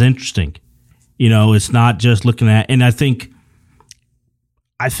not as interesting. It's not just looking at, and I think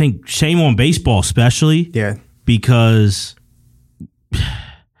I think shame on baseball, especially. Yeah. Because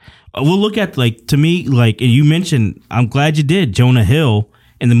we'll look at, like, to me, like, and you mentioned, I'm glad you did, Jonah Hill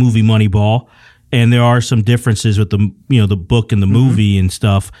in the movie Moneyball. And there are some differences with the, you know, the book and the movie and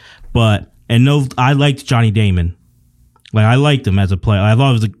stuff. But, and no, I liked Johnny Damon. Like, I liked him as a player. I thought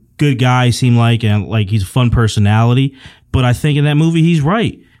he was a good guy, seemed like, and like he's a fun personality. But I think in that movie, he's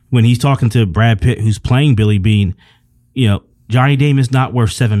right. When he's talking to Brad Pitt, who's playing Billy Beane, you know, Johnny Damon's not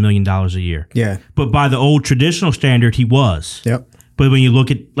worth $7 million a year. Yeah. But by the old traditional standard, he was. Yep. But when you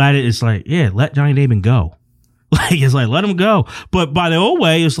look at it, it's like, yeah, let Johnny Damon go. Like, it's like, let him go. But by the old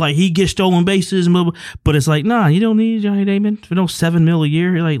way, it's like he gets stolen bases. But it's like, nah, you don't need Johnny Damon for no $7 million a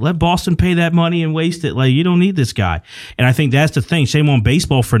year. You're like, let Boston pay that money and waste it. Like, you don't need this guy. And I think that's the thing. Shame on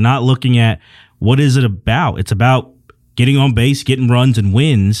baseball for not looking at what is it about. It's about getting on base, getting runs and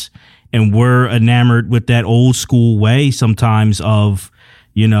wins. And we're enamored with that old school way sometimes of,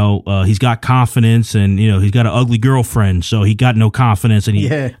 you know, he's got confidence and, you know, he's got an ugly girlfriend, so he got no confidence and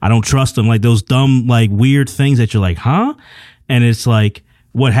I don't trust him. Like those dumb, like weird things that you're like, huh? And it's like,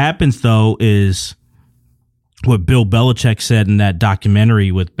 what happens though is what Bill Belichick said in that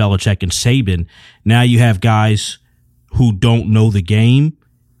documentary with Belichick and Saban. Now you have guys who don't know the game,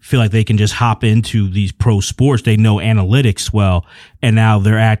 feel like they can just hop into these pro sports. They know analytics well. And now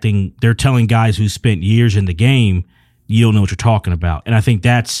they're telling guys who spent years in the game, you don't know what you're talking about. And I think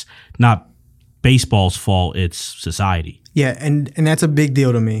that's not baseball's fault. It's society. Yeah. And that's a big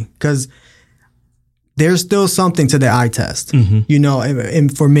deal to me because there's still something to the eye test, you know,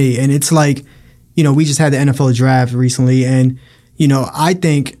 and for me, and it's like, you know, we just had the NFL draft recently. And, you know, I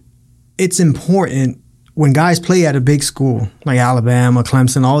think it's important when guys play at a big school like Alabama,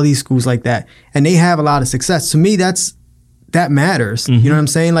 Clemson, all these schools like that, and they have a lot of success. To me, that matters. You know what I'm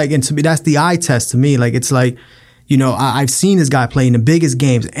saying? Like, and to me, that's the eye test to me. Like, it's like, you know, I've seen this guy play in the biggest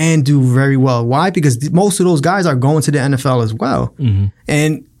games and do very well. Why? Because most of those guys are going to the NFL as well.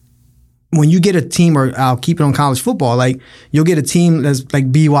 And when you get a team, or I'll keep it on college football, like you'll get a team that's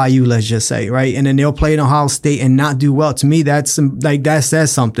like BYU, let's just say, right? And then they'll play in Ohio State and not do well. To me, that says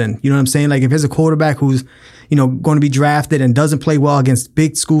something. You know what I'm saying? Like if there's a quarterback who's, you know, going to be drafted and doesn't play well against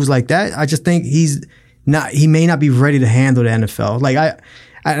big schools like that, I just think he may not be ready to handle the NFL. Like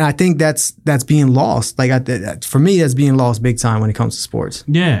I think that's being lost. Like for me, that's being lost big time when it comes to sports.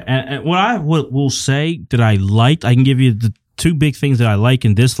 Yeah, and what I will say that I liked, I can give you the two big things that I like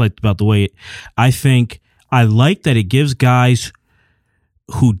and disliked about the way I think I like that it gives guys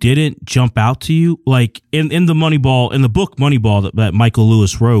who didn't jump out to you, like in the Moneyball, in the book Moneyball that Michael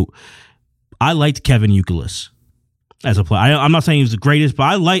Lewis wrote. I liked Kevin Youkilis as a player. I'm not saying he was the greatest,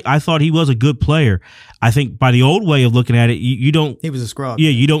 but I thought he was a good player. I think by the old way of looking at it, you don't. He was a scrub.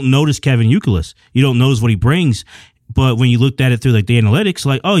 Yeah, you don't notice Kevin Youkilis. You don't notice what he brings. But when you looked at it through like the analytics,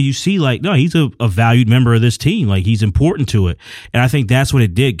 like, oh, you see, like, no, he's a valued member of this team. Like, he's important to it. And I think that's what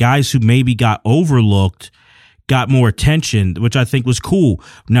it did. Guys who maybe got overlooked got more attention, which I think was cool.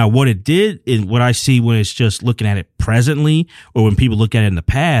 Now, what it did, and what I see when it's just looking at it presently, or when people look at it in the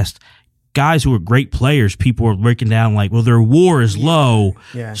past, guys who are great players, people are breaking down like, well, their WAR is low,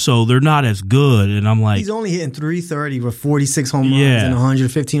 so they're not as good. And I'm like, he's only hitting 330 with 46 home runs and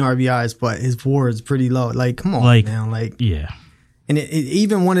 115 RBIs, but his WAR is pretty low. Like, come on, like, man. Like, yeah. And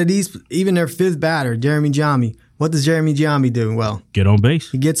even one of these, even their fifth batter, Jeremy Giambi, what does Jeremy Giambi do? Well, get on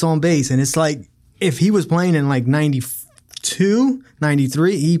base. He gets on base, and it's like if he was playing in like 92,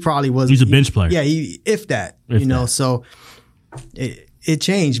 93, he probably wasn't. He's a bench player. Yeah, if that. So it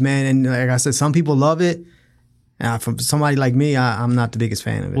changed, man. And like I said, some people love it. From somebody like me, I'm not the biggest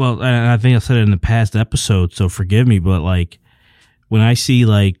fan of it. Well, and I think I said it in the past episode, so forgive me, but like when I see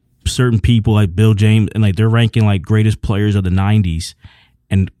like certain people like Bill James and like they're ranking like greatest players of the 90s,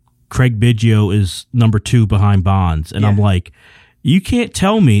 and Craig Biggio is number 2 behind Bonds, and I'm like, you can't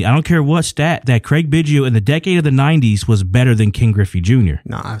tell me, I don't care what stat, that Craig Biggio in the decade of the 90s was better than Ken Griffey Jr.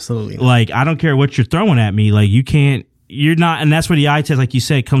 No, absolutely not. Like, I don't care what you're throwing at me. Like, you can't. You're not, and that's where the eye test, like you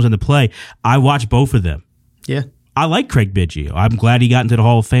said, comes into play. I watch both of them. Yeah. I like Craig Biggio. I'm glad he got into the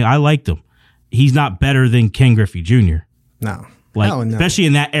Hall of Fame. I liked him. He's not better than Ken Griffey Jr. No. Like, no. Especially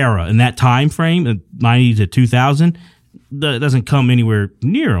in that era, in that time frame, 90 to 2000, that doesn't come anywhere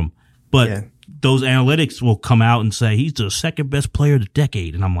near him. But those analytics will come out and say he's the second best player of the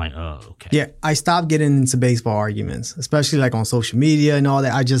decade. And I'm like, oh, okay. Yeah, I stopped getting into baseball arguments, especially like on social media and all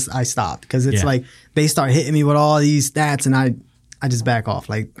that. I stopped because it's like they start hitting me with all these stats and I just back off.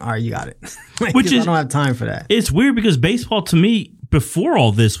 Like, all right, you got it. Like, I don't have time for that. It's weird because baseball to me before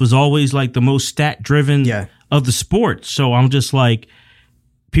all this was always like the most stat driven of the sport. So I'm just like,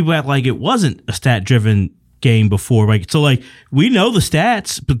 people act like it wasn't a stat driven game before. Like, so like we know the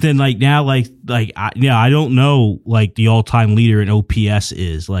stats, but then like now, I don't know like the all-time leader in OPS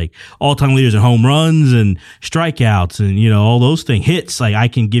is like all-time leaders in home runs and strikeouts and, you know, all those things, hits. Like I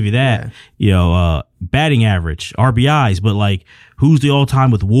can give you that, you know, batting average, RBIs, but like who's the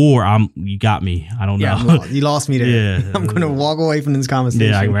all-time with WAR? You got me. I don't know. You lost me there. Yeah. I'm going to walk away from this conversation.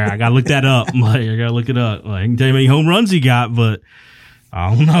 Yeah, I got to look that up. Like, I got to look it up. Like, I can tell you how many home runs he got, but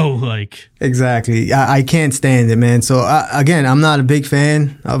I don't know. Like, exactly. I can't stand it, man. So again, I'm not a big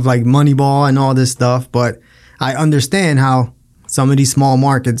fan of like Moneyball and all this stuff, but I understand how some of these small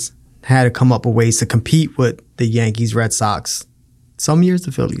markets had to come up with ways to compete with the Yankees, Red Sox, some years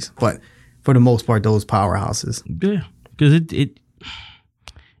the Phillies, but for the most part, those powerhouses. Yeah, because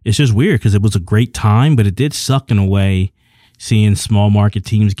it's just weird because it was a great time, but it did suck in a way. Seeing small market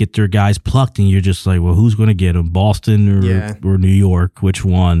teams get their guys plucked, and you're just like, well, who's going to get them? Boston or New York? Which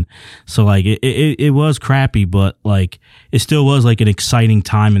one? So like, it was crappy, but like, it still was like an exciting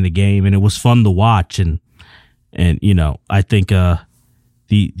time in the game, and it was fun to watch. And you know, I think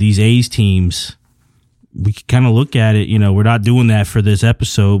these A's teams, we can kind of look at it. You know, we're not doing that for this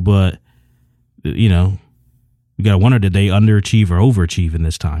episode, but you know, we got to wonder, did they underachieve or overachieve in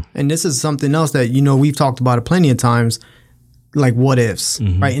this time? And this is something else that, you know, we've talked about it plenty of times. Like what ifs,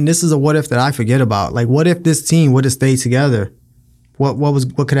 right? And this is a what if that I forget about. Like, what if this team would have stayed together?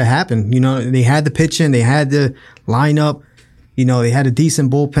 What could have happened? You know, they had the pitching, they had the lineup, you know, they had a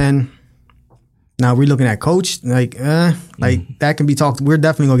decent bullpen. Now we're looking at coach, that can be talked. We're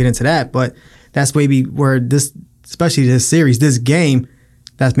definitely gonna get into that, but that's maybe where this, especially this series, this game,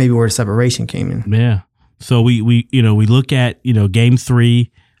 that's maybe where the separation came in. Yeah. So we look at, you know, game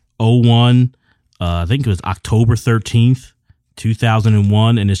 3, 0-1. I think it was October 13th.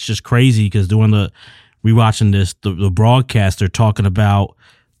 2001, and it's just crazy because rewatching this, the broadcast, they're talking about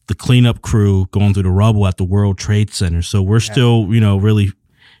the cleanup crew going through the rubble at the World Trade Center. So we're still, you know, really,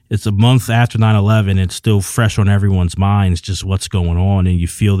 it's a month after 9/11. It's still fresh on everyone's minds, just what's going on, and you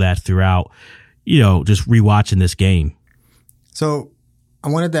feel that throughout, you know, just rewatching this game. So I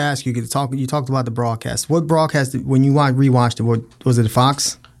wanted to ask you, you talked about the broadcast. What broadcast, when you rewatched it, was it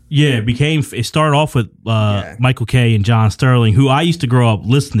Fox? Yeah, it started off with Michael Kay and John Sterling, who I used to grow up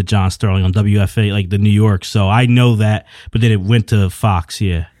listening to John Sterling on WFA, like the New York, so I know that, but then it went to Fox,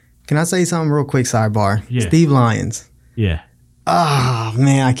 yeah. Can I say something real quick, sidebar? Yeah. Steve Lyons. Yeah. Oh,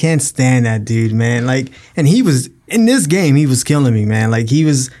 man, I can't stand that dude, man. Like, and he was, in this game, he was killing me, man. Like, he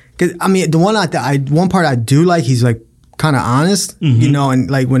was, cause, I mean, the one part I do like, he's like, kind of honest, you know,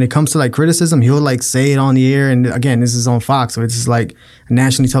 and like when it comes to like criticism, he'll like say it on the air. And again, this is on Fox, so it's just like a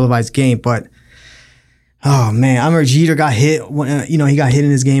nationally televised game. But oh man, I remember Jeter got hit. You know, he got hit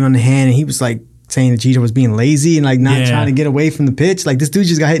in his game on the hand, and he was like saying that Jeter was being lazy and like not trying to get away from the pitch. Like this dude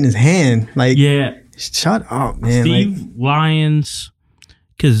just got hit in his hand. Like, shut up, man. Steve Lyons.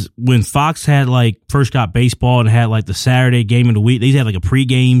 Because when Fox had first got baseball and had the Saturday game of the week, they had a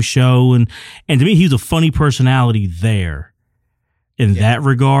pregame show, and to me he was a funny personality there. In that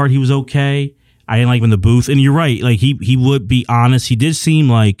regard, he was okay. I didn't like him in the booth, and you're right. Like he would be honest. He did seem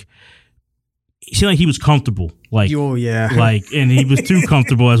like he was comfortable. And he was too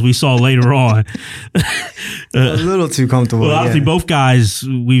comfortable, as we saw later on. A little too comfortable. Well, obviously, both guys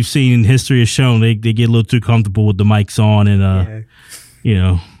we've seen in history has shown they get a little too comfortable with the mics on, and you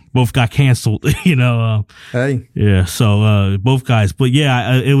know, both got canceled, you know. Yeah, so both guys. But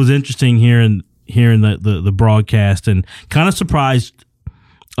yeah, it was interesting hearing the broadcast, and kind of surprised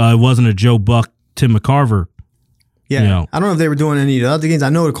it wasn't a Joe Buck, Tim McCarver. Yeah, you know. I don't know if they were doing any of the other games. I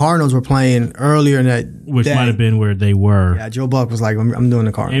know the Cardinals were playing earlier in that which day. Might have been where they were. Yeah, Joe Buck was like, I'm doing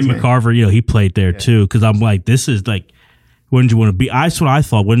the Cardinals. And McCarver, you know, he played there too, because I'm like, this is like, wouldn't you want to be? That's what I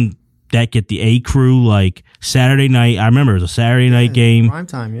thought. Wouldn't that get the A crew Saturday night? I remember it was a Saturday night game. Prime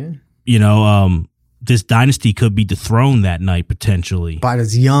time, yeah. You know, this dynasty could be dethroned that night potentially by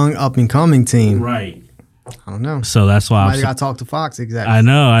this young up and coming team. Right. I don't know. So that's why I got to talk to Fox. Exactly. I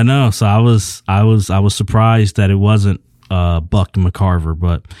know. So I was surprised that it wasn't Buck and McCarver,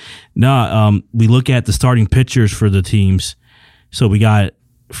 but no. We look at the starting pitchers for the teams. So we got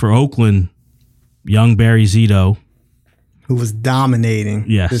for Oakland, young Barry Zito, who was dominating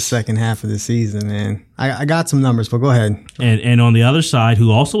the second half of the season, man. I got some numbers, but go ahead. And on the other side,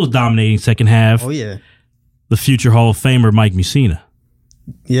 who also was dominating second half, the future Hall of Famer Mike Mussina.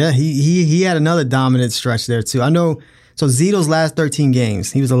 Yeah, he had another dominant stretch there too. I know. So Zito's last 13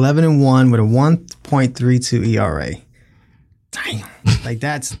 games, he was 11-1 with a 1.32 ERA. Damn,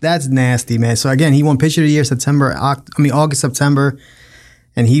 that's nasty, man. So again, he won Pitcher of the Year August, September.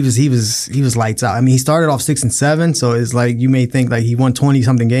 And he was lights out. I mean, he started off 6-7, so it's like you may think he won 20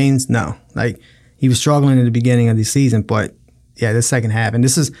 something games. No, He was struggling in the beginning of the season, but yeah, the second half. And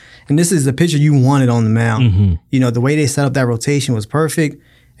this is the pitcher you wanted on the mound. You know, the way they set up that rotation was perfect.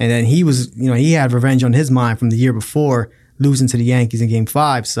 And then he was, you know, he had revenge on his mind from the year before, losing to the Yankees in Game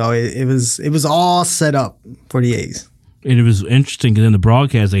 5. So it was all set up for the A's. And it was interesting because in the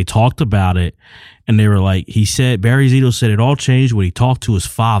broadcast, they talked about it, and they were like, Barry Zito said it all changed when he talked to his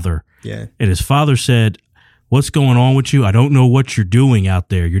father. Yeah. And his father said, "What's going on with you? I don't know what you're doing out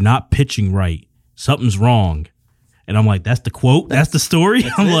there. You're not pitching right. Something's wrong." And I'm like, that's the quote? That's the story?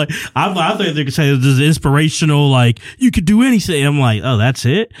 I'm like, I thought they could say this is inspirational, like, you could do anything. I'm like, oh, that's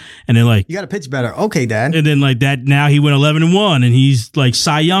it? And then like, you got to pitch better. Okay, Dad. And then like that, now he went 11-1 and he's like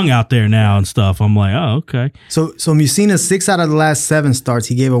Cy Young out there now and stuff. I'm like, oh, okay. So Mussina, 6 out of the last 7 starts,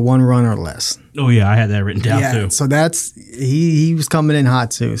 he gave a 1 run or less. Oh yeah, I had that written down too. So that's, he was coming in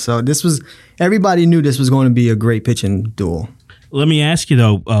hot too. So everybody knew this was going to be a great pitching duel. Let me ask you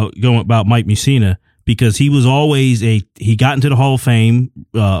though, going about Mike Mussina, because he was always he got into the Hall of Fame,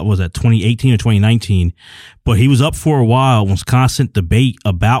 was that 2018 or 2019, but he was up for a while, was constant debate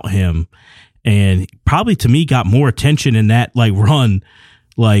about him, and probably to me got more attention in that like run,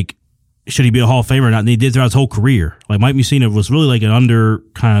 like should he be a Hall of Famer or not, and he did throughout his whole career. Like Mike Mussina was really like an under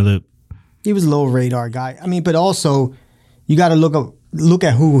kind of he was a low radar guy. I mean, but also you got to look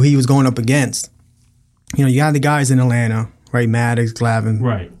at who he was going up against. You know, you had the guys in Atlanta, right? Maddox, Glavine,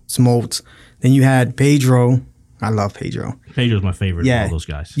 right, Smoltz. Then you had Pedro. I love Pedro. Pedro's my favorite of all those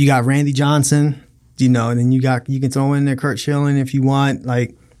guys. You got Randy Johnson, you know, and then you can throw in there Kurt Schilling if you want.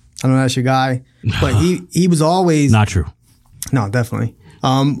 Like, I don't know, that's your guy. But he was always not true. No, definitely.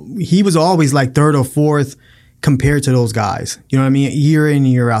 He was always like 3rd or 4th compared to those guys. You know what I mean? Year in,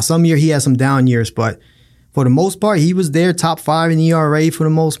 year out. Some year he had some down years, but for the most part, he was there top 5 in ERA for the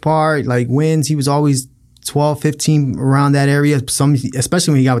most part. Like wins, he was always 12, 15 around that area.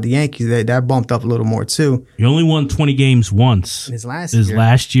 Especially when he got with the Yankees, that bumped up a little more too. He only won 20 games once. His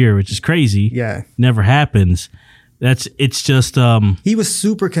last year, which is crazy. Yeah, never happens. It's just he was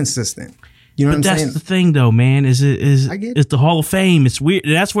super consistent. You know what I'm saying? That's the thing, though, man. Is the Hall of Fame? It's weird.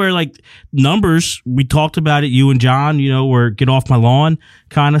 That's where like numbers. We talked about it. You and John, you know, were get off my lawn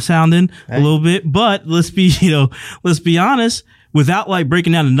kind of sounding a little bit. But let's be honest. Without like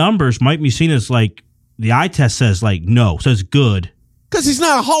breaking down the numbers, Mike Mussina's like. The eye test says says good. Because he's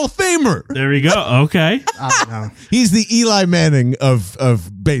not a Hall of Famer. There we go. Okay. He's the Eli Manning of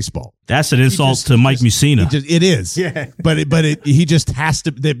baseball. That's an insult to Mike Mussina. It is. Yeah. But he just has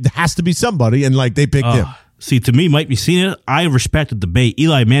to, there has to be somebody, and like they picked him. See, to me, Mike Mussina, I respect the debate.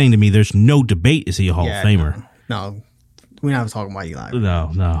 Eli Manning, to me, there's no debate. Is he a Hall of Famer? No. We're not talking about Eli.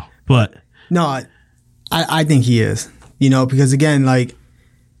 No. But. No, I think he is. You know, because again, like,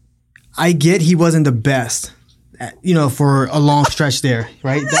 I get he wasn't the best, you know, for a long stretch there,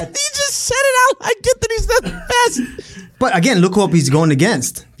 right? He just said it out. I get that he's not the best. But again, look who he's going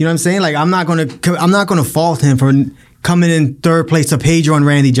against. You know what I'm saying? Like, I'm not gonna fault him for coming in 3rd place to Pedro and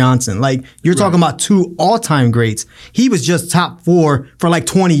Randy Johnson. Like, you're talking about 2 all-time greats. He was just top 4 for like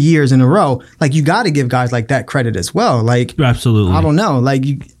 20 years in a row. Like, you got to give guys like that credit as well. Like, absolutely. I don't know. Like,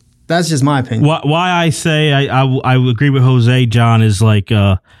 that's just my opinion. Why I say I agree with Jose, John, is like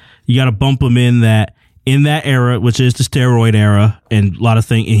you got to bump him in that era, which is the steroid era, and a lot of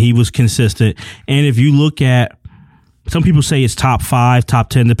things, and he was consistent. And if you look at, some people say it's top 5, top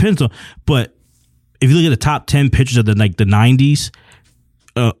 10, depends on, but if you look at the top 10 pitchers of the 90s,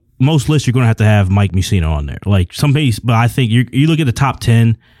 most lists you're going to have Mike Mussina on there. Like somebody, but I think you look at the top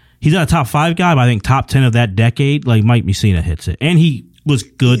 10, he's not a top 5 guy, but I think top 10 of that decade, like Mike Mussina hits it. And he was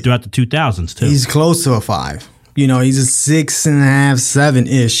good throughout the 2000s too. He's close to a 5. You know, he's a 6.5,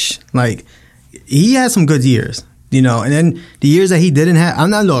 7-ish. Like, he had some good years, you know. And then the years that he didn't have, I'm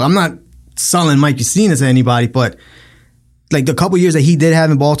not selling Mike Mussina to anybody, but like the couple years that he did have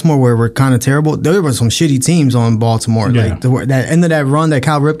in Baltimore were kind of terrible. There were some shitty teams on Baltimore. Yeah. Like that end of that run, that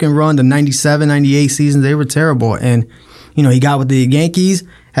Cal Ripken run, the 97, 98 seasons, they were terrible. And, you know, he got with the Yankees,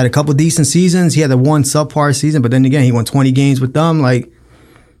 had a couple decent seasons. He had the one subpar season, but then again, he won 20 games with them. Like,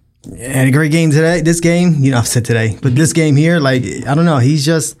 had a great game today. This game, you know, I've said today, but this game here, like, I don't know. He's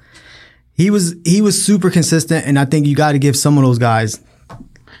just, he was super consistent, and I think you got to give some of those guys a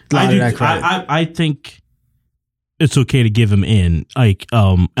lot of that credit. I think it's okay to give him in, like,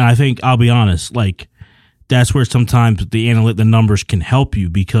 and I think I'll be honest, like, that's where sometimes the numbers can help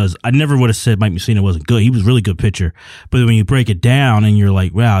you, because I never would have said Mike Mussina wasn't good. He was a really good pitcher, but when you break it down and you're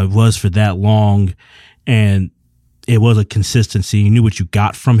like, wow, it was for that long, and it was a consistency. You knew what you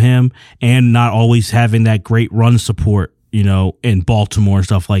got from him, and not always having that great run support, you know, in Baltimore and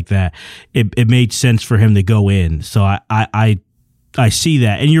stuff like that. It made sense for him to go in. So I I see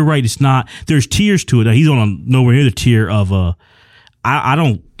that, and you're right. It's not. There's tiers to it. He's on nowhere near the tier of I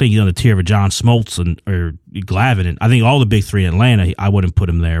don't think he's on the tier of a John Smoltz or Glavine. I think all the big three in Atlanta, I wouldn't put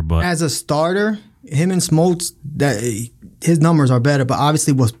him there. But as a starter, him and Smoltz, his numbers are better. But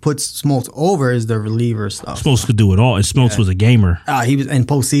obviously, what puts Smoltz over is the reliever stuff. Smoltz could do it all, and Smoltz was a gamer. He was in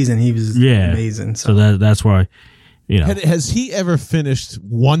postseason. He was amazing. So that's why. Has he ever finished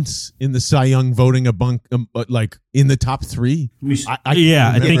once in the Cy Young voting like in the top three?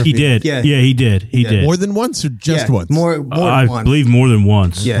 I think he did. Yeah, he did. He did more than once or just once. More than I once. believe more than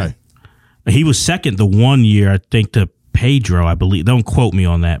once. Yeah, okay. He was second the 1 year. I think to Pedro. I believe. Don't quote me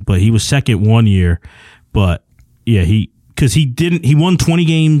on that, but he was second 1 year. But yeah, he won 20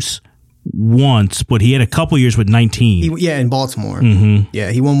 games once, but he had a couple years with 19. In Baltimore. Mm-hmm. Yeah,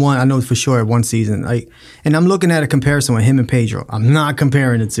 he won one. I know for sure one season. And I'm looking at a comparison with him and Pedro. I'm not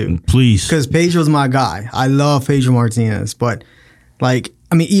comparing the two. Please, because Pedro's my guy. I love Pedro Martinez, but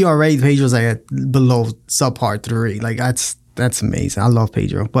ERA Pedro's like below subpar 3. Like that's amazing. I love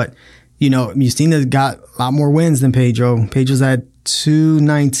Pedro, but Mussina's got a lot more wins than Pedro. Pedro's at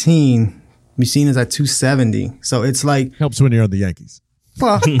 219. Mussina's at 270. So it's like helps when you're on the Yankees.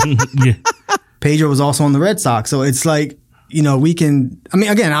 Well, yeah. Pedro was also on the Red Sox, so it's like we can. I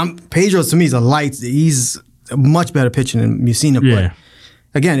mean, again, Pedro to me is a light. He's a much better pitcher than Mussina. Yeah.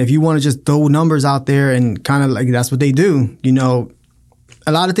 But again, if you want to just throw numbers out there and kind of like that's what they do,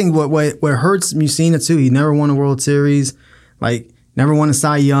 a lot of things. What hurts Mussina too, he never won a World Series, never won a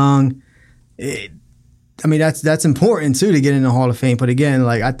Cy Young. That's important too to get in the Hall of Fame. But again,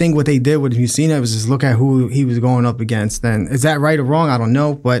 I think what they did with Mussina was just look at who he was going up against. And is that right or wrong? I don't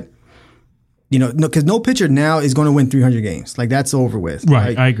know. But because no pitcher now is going to win 300 games. That's over with.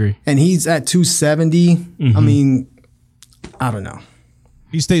 Right, I agree. And he's at 270. Mm-hmm. I don't know.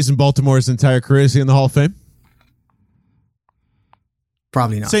 He stays in Baltimore his entire career. Is he in the Hall of Fame?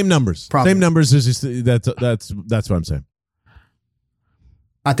 Probably not. Same numbers. Probably Same numbers. That's what I'm saying.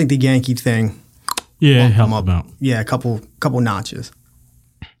 I think the Yankee thing. Yeah, help him out. Yeah, a couple notches.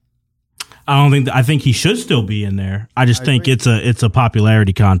 I think he should still be in there. I just think it's a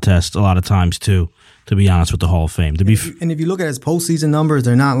popularity contest a lot of times too. To be honest with the Hall of Fame, and if you look at his postseason numbers,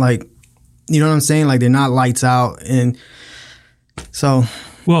 they're not you know what I'm saying? They're not lights out, and so.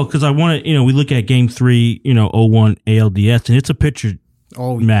 Well, because I want to, we look at Game 3, 0-1 ALDS, and it's a pitcher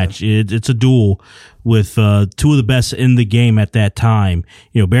match. It's a duel with two of the best in the game at that time.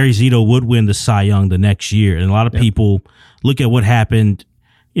 Barry Zito would win the Cy Young the next year, and a lot of people look at what happened.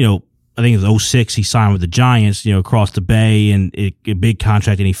 I think it was 2006. He signed with the Giants, across the bay, and a big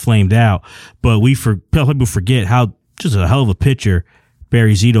contract, and he flamed out. But people forget how just a hell of a pitcher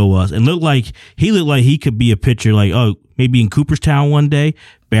Barry Zito was, and he looked like he could be a pitcher. Maybe in Cooperstown one day,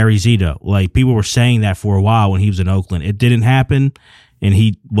 Barry Zito. People were saying that for a while when he was in Oakland. It didn't happen. And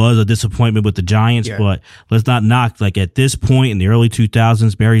he was a disappointment with the Giants, but let's not knock. At this point in the early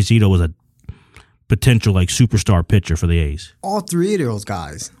 2000s, Barry Zito was a potential superstar pitcher for the A's. All three of those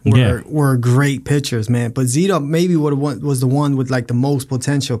guys were great pitchers, man. But Zito maybe was the one with the most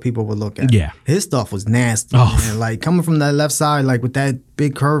potential people would look at. Yeah, his stuff was nasty. Oh. Man. Coming from that left side, with that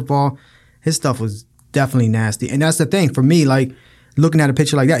big curveball, his stuff was definitely nasty. And that's the thing for me. Looking at a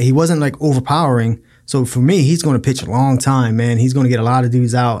pitcher like that, he wasn't overpowering. So for me, he's going to pitch a long time, man. He's going to get a lot of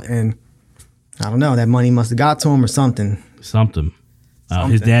dudes out, and I don't know. That money must have got to him or something.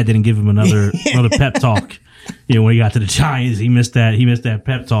 His dad didn't give him another pep talk. When he got to the Giants, he missed that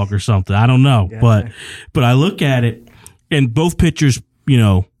pep talk or something. I don't know, but I look at it, and both pitchers,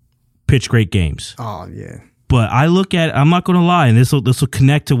 pitch great games. Oh yeah. But I look at it, I'm not going to lie, and this will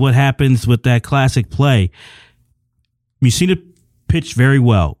connect to what happens with that classic play. Mussina pitched very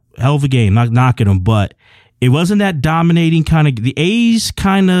well. Hell of a game, not knocking him, but it wasn't that dominating kind of. The A's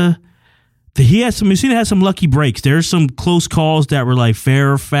kind of. Mussina had some lucky breaks. There's some close calls that were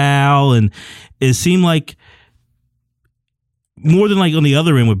fair or foul, and it seemed like more than on the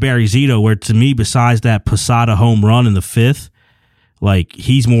other end with Barry Zito, where to me, besides that Posada home run in the 5th,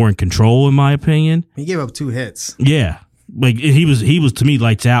 he's more in control in my opinion. He gave up 2 hits. Yeah, he was to me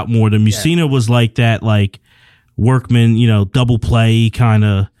lights out more than Mussina was that workman, double play kind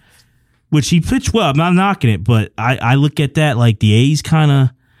of. Which he pitched well. I'm not knocking it, but I look at that the A's kind of.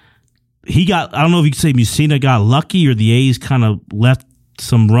 I don't know if you could say Mussina got lucky or the A's kind of left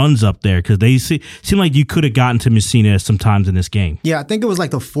some runs up there because they seem like you could have gotten to Mussina sometimes in this game. Yeah, I think it was the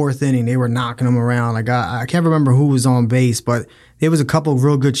 4th inning. They were knocking him around. I can't remember who was on base, but there was a couple of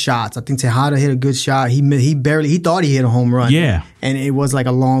real good shots. I think Tejada hit a good shot. He thought he hit a home run. Yeah. And it was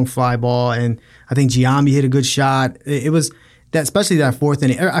a long fly ball. And I think Giambi hit a good shot. It was... especially that 4th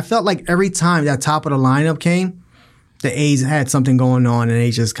inning. I felt every time that top of the lineup came, the A's had something going on and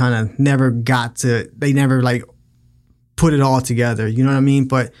they just kind of never like put it all together. You know what I mean?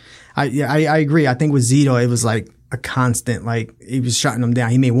 But I agree. I think with Zito, it was like a constant, like he was shutting them down.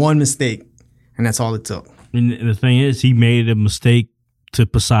 He made one mistake and that's all it took. And the thing is, he made a mistake to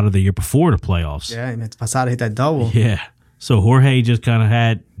Posada the year before the playoffs. Yeah, and Posada hit that double. Yeah. So Jorge just kind of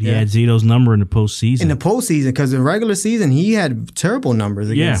had Zito's number in the postseason. In the postseason, because in regular season, he had terrible numbers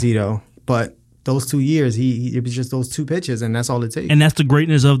against Zito. But those 2 years, it was just those two pitches, and that's all it takes. And that's the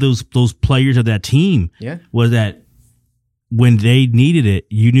greatness of those players of that team. Yeah. Was that when they needed it,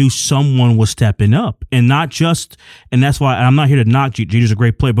 you knew someone was stepping up. And not just, and that's why I'm not here to knock Jeter. Jeter's a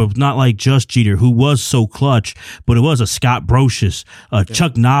great player, but not like just Jeter, who was so clutch, but it was a Scott Brocious,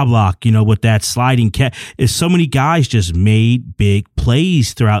 Chuck Knobloch, with that sliding cat. Is so many guys just made big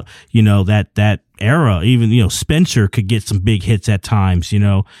plays throughout, that era. Even, Spencer could get some big hits at times,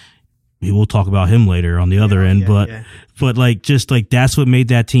 We'll talk about him later on the other end, but that's what made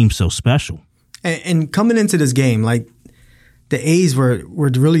that team so special. And coming into this game, like, the A's were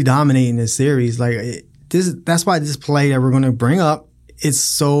really dominating this series. Like that's why this play that we're going to bring up is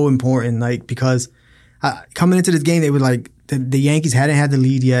so important. Like because coming into this game, they were like the Yankees hadn't had the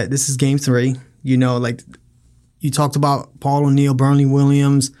lead yet. This is Game 3. Like you talked about Paul O'Neill, Burnley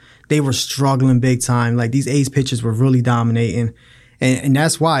Williams. They were struggling big time. Like these A's pitchers were really dominating, and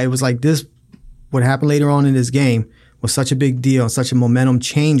that's why it was like this. What happened later on in this game was such a big deal, such a momentum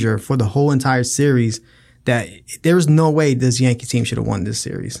changer for the whole entire series. That there's no way this Yankee team should have won this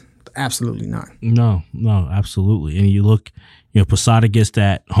series. Absolutely not. No, absolutely. And you look, Posada gets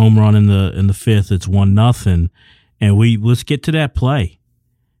that home run in the fifth. It's 1-0, and let's get to that play.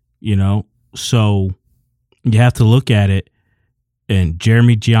 So you have to look at it. And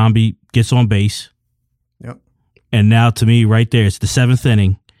Jeremy Giambi gets on base. Yep. And now, to me, right there, it's the 7th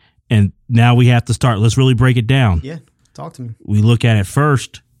inning, and now we have to start. Let's really break it down. Yeah, talk to me. We look at it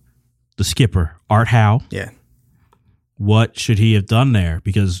first. The skipper, Art Howe. Yeah. What should he have done there?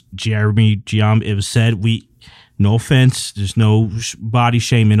 Because Jeremy Giambi, it was said, no offense, there's no body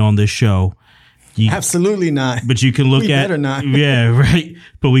shaming on this show. Absolutely not. But you can look at, better not. Yeah, right.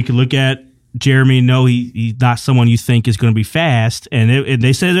 But we can look at Jeremy and know he's not someone you think is going to be fast. And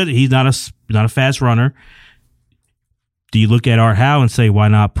they said that he's not a fast runner. Do you look at Art Howe and say, why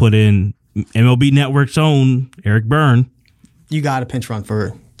not put in MLB Network's own Eric Byrne? You got to pinch run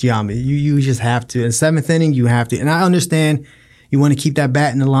for Giambi. You just have to. In the 7th inning, you have to. And I understand you want to keep that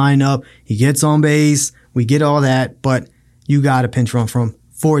bat in the lineup. He gets on base. We get all that. But you got to pinch run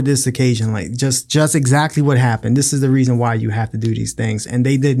for this occasion. Like just exactly what happened. This is the reason why you have to do these things. And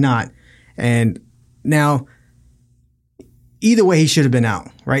they did not. And now, either way, he should have been out,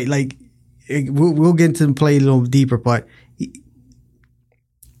 right? Like, we'll get into the play a little deeper. But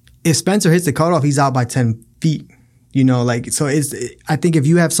if Spencer hits the cutoff, he's out by 10 feet. So I think if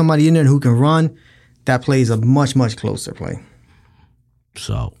you have somebody in there who can run, that play is a much, much closer play.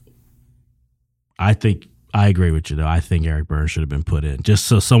 So I think I agree with you, though. I think Eric Byrne should have been put in just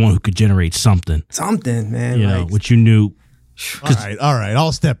so someone who could generate something. Something, man. Which you knew. All right.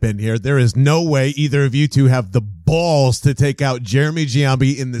 I'll step in here. There is no way either of you two have the balls to take out Jeremy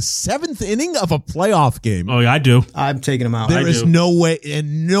Giambi in the 7th inning of a playoff game. Oh, yeah, I do. I'm taking him out. There is no way,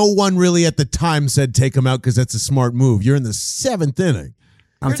 and no one really at the time said take him out because that's a smart move. You're in the 7th inning.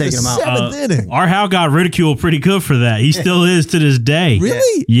 I'm taking him out. 7th inning. Art Howe got ridiculed pretty good for that. He still is to this day.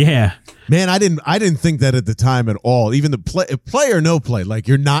 Really? Yeah. Man, I didn't think that at the time at all. Even the play or no play, like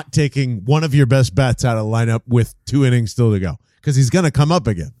you're not taking one of your best bats out of the lineup with 2 innings still to go because he's going to come up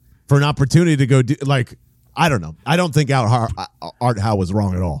again for an opportunity to go. I don't know. I don't think Art Howe was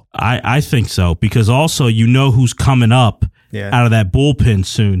wrong at all. I think so because also who's coming up out of that bullpen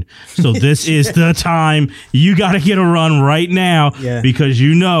soon. So this is the time you got to get a run right now because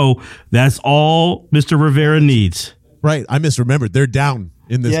that's all Mr. Rivera needs. Right. I misremembered. They're down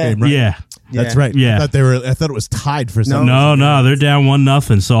in this game, right? Yeah. That's right. Yeah. I thought it was tied for some reason. No, they're down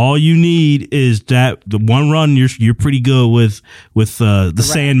 1-0. So all you need is the one run. You're pretty good with the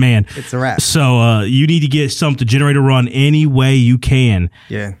Sandman. It's a wrap. So you need to get something to generate a run any way you can.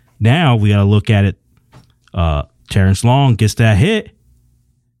 Yeah. Now we got to look at it. Terrence Long gets that hit.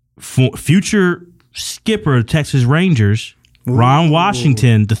 Future skipper of Texas Rangers, Ron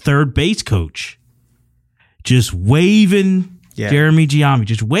Washington, the third base coach, just waving Jeremy Giambi,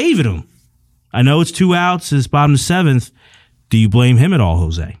 just waving him. I know it's 2 outs. It's bottom of the 7th. Do you blame him at all,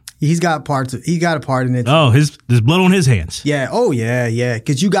 Jose? He got a part in it. Oh, there's blood on his hands. Yeah. Oh, yeah.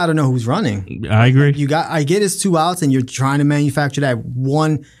 Because you got to know who's running. I agree. I get it's 2 outs, and you're trying to manufacture that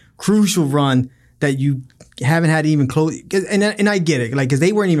one crucial run that you haven't had even close. And I get it, because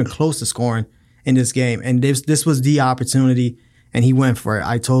they weren't even close to scoring in this game. And this was the opportunity, and he went for it.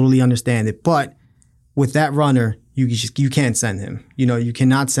 I totally understand it. But with that runner, you can't send him. You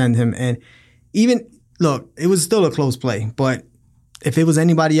cannot send him. And even, look, it was still a close play. But if it was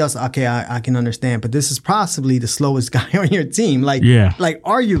anybody else, okay, I can understand. But this is possibly the slowest guy on your team. Like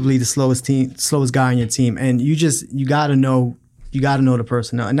arguably the slowest guy on your team. And you got to know the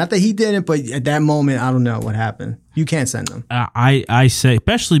personnel. And not that he didn't, but at that moment, I don't know what happened. You can't send them. I say,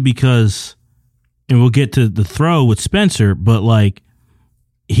 especially because, and we'll get to the throw with Spencer, but like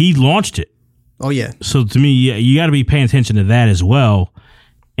he launched it. Oh, yeah. So to me, you got to be paying attention to that as well.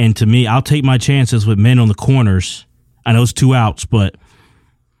 And to me, I'll take my chances with men on the corners. I know it's 2 outs, but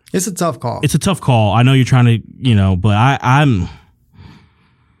it's a tough call. It's a tough call. I know you're trying to, but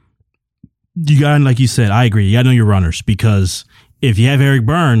you got to, like you said, I agree. You got to know your runners, because if you have Eric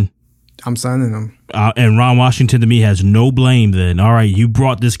Byrne, I'm signing him. And Ron Washington, to me, has no blame then. All right, you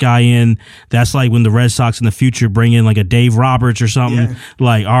brought this guy in. That's like when the Red Sox in the future bring in like a Dave Roberts or something. Yeah.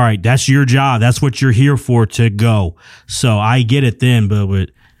 Like, all right, that's your job. That's what you're here for, to go. So I get it then, but with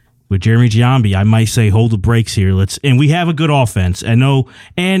Jeremy Giambi, I might say hold the brakes here. And we have a good offense. I know,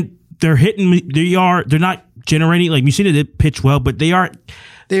 and they're hitting. They're not generating, like Mussina did pitch well, but they're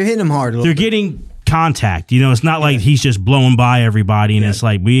hitting him hard. They're getting contact. It's not like he's just blowing by everybody and it's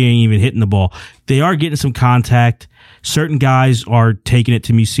like we ain't even hitting the ball. They are getting some contact. Certain guys are taking it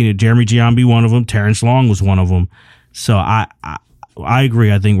to Mussina. Jeremy Giambi, one of them. Terrence Long was one of them. So I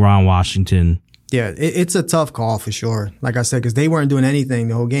agree. I think Ron Washington. Yeah, it's a tough call for sure. Like I said, because they weren't doing anything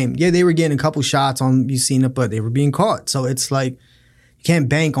the whole game. Yeah, they were getting a couple shots on Mussina, but they were being caught. So it's like you can't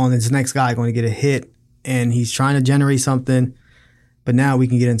bank on this next guy going to get a hit, and he's trying to generate something. But now we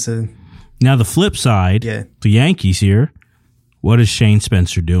can get into... Now the flip side, the Yankees here, what is Shane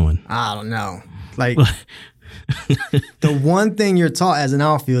Spencer doing? I don't know. Like, the one thing you're taught as an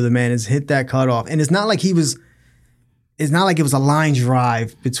outfielder, man, is hit that cutoff. And it's not like it was a line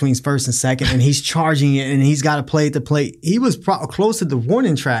drive between first and second, and he's charging it, and he's got to play at the plate. He was close to the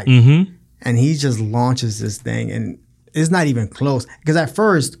warning track, and he just launches this thing, and it's not even close. Because at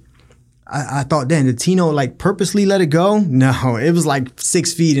first, I thought, did Tino like purposely let it go? No, it was like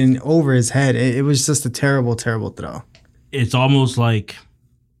 6 feet and over his head. It was just a terrible, terrible throw. It's almost like,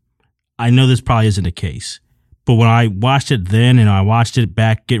 I know this probably isn't the case, but when I watched it then and I watched it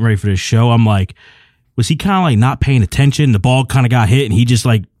back getting ready for this show, I'm like, was he kind of like not paying attention? The ball kind of got hit and he just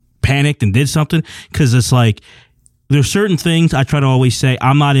like panicked and did something? Because it's like, there's certain things I try to always say,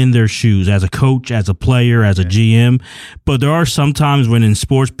 I'm not in their shoes as a coach, as a player, as a GM. But there are some times when in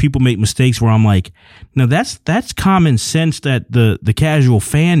sports people make mistakes where I'm like, no, that's common sense that the casual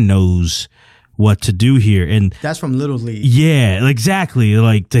fan knows what to do here. And that's from Little League. Yeah, exactly.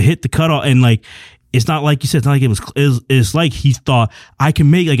 Like to hit the cutoff, and like it's not like you said, it's not like it's like he thought I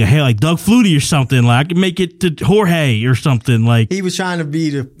can make like Doug Flutie or something. Like I can make it to Jorge or something. Like he was trying to be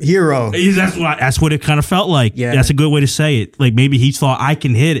the hero. That's what it kind of felt like. Yeah. That's a good way to say it. Like maybe he thought I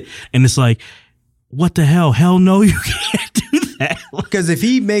can hit it, and it's like, what the hell? Hell no, you can't do that. Because if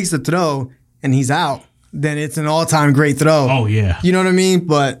he makes the throw and he's out, then it's an all-time great throw. Oh yeah, you know what I mean?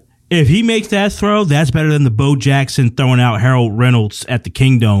 But if he makes that throw, that's better than the Bo Jackson throwing out Harold Reynolds at the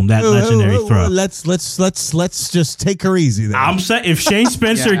Kingdome, that legendary throw. Let's just take her easy there. I'm saying if Shane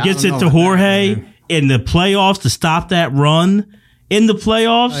Spencer gets it to Jorge in the playoffs to stop that run in the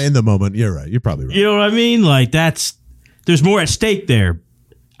playoffs. In the moment, you're right. You're probably right. You know what I mean? Like there's more at stake there.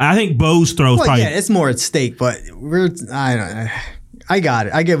 I think Bo's throw is probably... Yeah, it's more at stake, but I got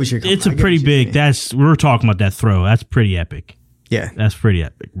it. I get what you're coming. It's a pretty big... We're talking about that throw. That's pretty epic. Yeah. That's pretty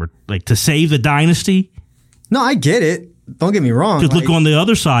epic. Like, to save the dynasty. No, I get it. Don't get me wrong. Because look on the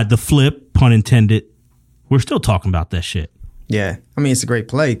other side, the flip, pun intended. We're still talking about that shit. Yeah. I mean, it's a great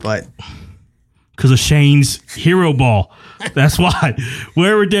play, but... Because of Shane's hero ball. That's why.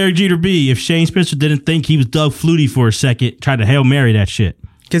 Where would Derek Jeter be if Shane Spencer didn't think he was Doug Flutie for a second, tried to Hail Mary that shit?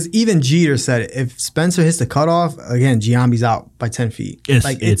 Because even Jeter said it. If Spencer hits the cutoff, again, Giambi's out by 10 feet.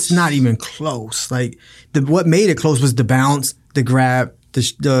 It's not even close. Like, what made it close was the bounce, the grab, the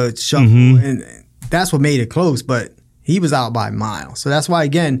shuffle, and that's what made it close. But he was out by a mile. So that's why,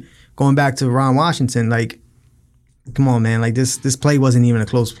 again, going back to Ron Washington, like, come on, man. Like, this play wasn't even a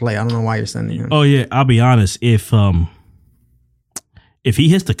close play. I don't know why you're sending him. Oh, yeah. I'll be honest. If he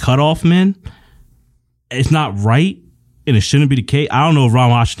hits the cutoff, man, it's not right. And it shouldn't be the case. I don't know if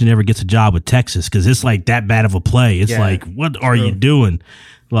Ron Washington ever gets a job with Texas because it's like that bad of a play. It's like, what are you doing?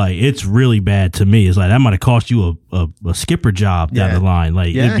 Like, it's really bad to me. It's like that might have cost you a skipper job down the line.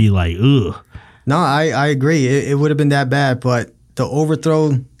 Like, it'd be like, ugh. No, I agree. It would have been that bad, but the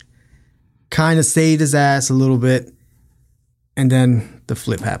overthrow kind of saved his ass a little bit. and then the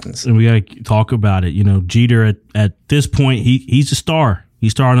flip happens. And we got to talk about it. Jeter at this point, he's a star.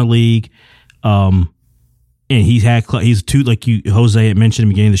 He's a star in the league. And he's two, like Jose had mentioned at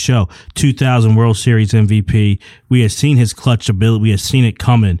the beginning of the show, 2000 World Series MVP. We had seen his clutch ability. We had seen it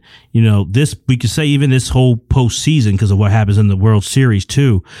coming. This, we could say even this whole postseason because of what happens in the World Series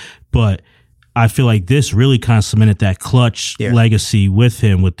too. But I feel like this really kind of cemented that clutch legacy with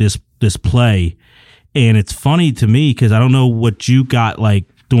him with this play. And it's funny to me because I don't know what you got like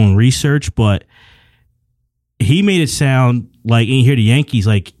doing research, but he made it sound like, and you hear the Yankees,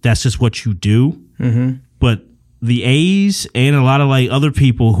 like that's just what you do. Mm-hmm. But the A's and a lot of like other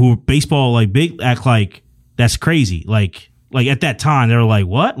people who are baseball like big act like that's crazy. Like at that time they were like,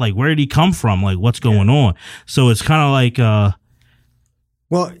 what? Like where did he come from? Like what's going on? So it's kind of like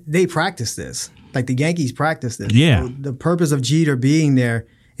well, they practice this. Like the Yankees practice this. Yeah. So the purpose of Jeter being there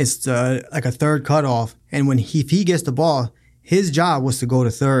is like a third cutoff, and if he gets the ball, his job was to go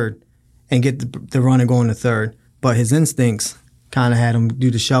to third and get the runner going to third. But his instincts kind of had him do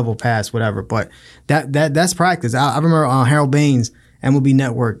the shovel pass, whatever. But that's practice. I remember Harold Baines, MLB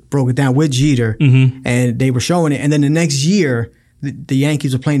Network, broke it down with Jeter, and they were showing it. And then the next year, the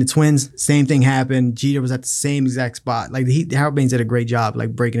Yankees were playing the Twins. Same thing happened. Jeter was at the same exact spot. Like Harold Baines did a great job,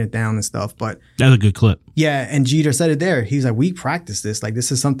 like breaking it down and stuff. But that's a good clip. Yeah, and Jeter said it there. He was like, "We practice this. Like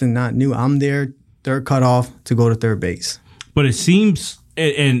this is something not new. I'm there, third cutoff to go to third base." But it seems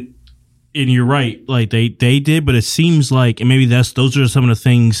and you're right, like they did, but it seems like, and maybe those are some of the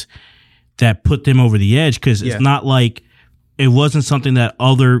things that put them over the edge because it's not like it wasn't something that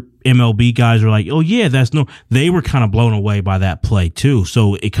other MLB guys were like, oh yeah, they were kind of blown away by that play too.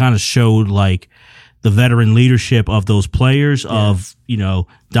 So it kind of showed like the veteran leadership of those players of,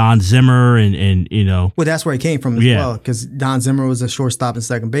 Don Zimmer and Well, that's where it came from as well because Don Zimmer was a shortstop and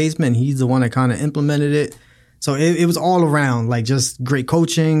second baseman. He's the one that kind of implemented it. So it was all around, like just great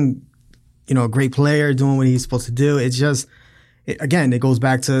coaching, a great player doing what he's supposed to do. It's just, again, it goes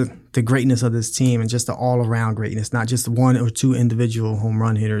back to the greatness of this team and just the all-around greatness, not just one or two individual home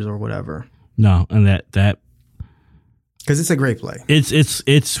run hitters or whatever. No, and that because it's a great play.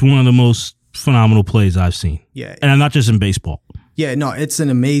 It's one of the most phenomenal plays I've seen. Yeah, and not just in baseball. Yeah, no, it's an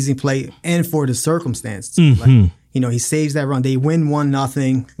amazing play, and for the circumstance, too. Like, he saves that run. They win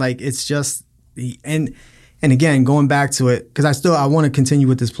 1-0. Like it's just And again, going back to it, because I want to continue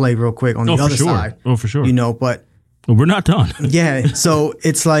with this play real quick on the other side. Oh, for sure. But we're not done. Yeah. So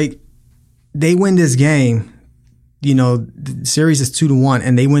it's like they win this game. The series is 2-1,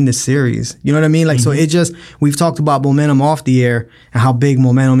 and they win the series. You know what I mean? Like, so it just, we've talked about momentum off the air and how big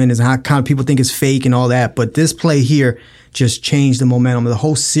momentum is and how kind of people think it's fake and all that. But this play here just changed the momentum of the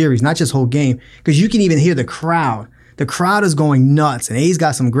whole series, not just whole game, because you can even hear the crowd. The crowd is going nuts, and A's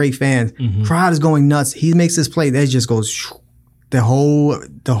got some great fans. Crowd is going nuts. He makes this play that just goes, the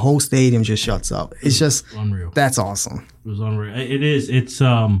whole stadium just shuts up. It's just unreal. That's awesome. It was unreal. It is.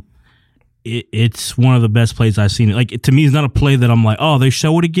 It's one of the best plays I've seen. Like to me, it's not a play that I'm like, oh, they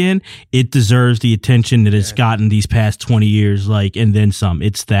show it again. It deserves the attention that it's gotten these past 20 years, like, and then some.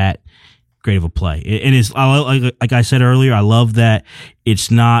 It's that great of a play, and it's like I said earlier. I love that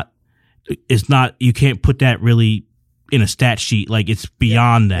it's not. You can't put that really in a stat sheet. Like it's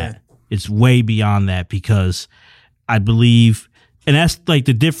beyond that. Yeah. It's way beyond that because I believe, and that's like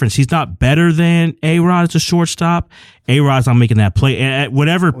the difference. He's not better than A-Rod as a shortstop. A-Rod's not making that play at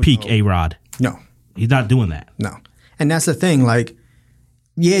whatever peak. No. A-Rod. No, he's not doing that. No. And that's the thing. Like,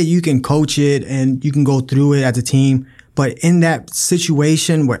 yeah, you can coach it and you can go through it as a team, but in that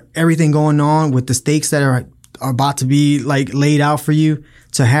situation where everything going on with the stakes that are about to be like laid out for you,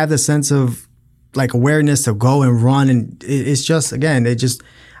 to have the sense of like awareness to go and run. And it's just, again,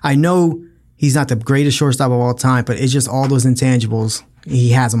 I know he's not the greatest shortstop of all time, but it's just all those intangibles. He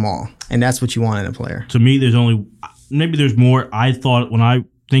has them all. And that's what you want in a player. To me, maybe there's more. I thought when I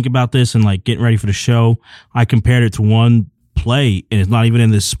think about this and like getting ready for the show, I compared it to one play, and it's not even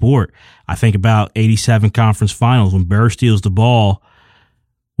in this sport. I think about 87 conference finals when Burr steals the ball,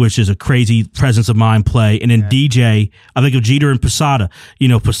 which is a crazy presence of mind play. And then DJ, I think of Jeter and Posada,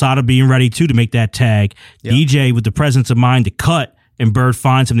 Posada being ready to make that tag. Yep. DJ with the presence of mind to cut, and Bird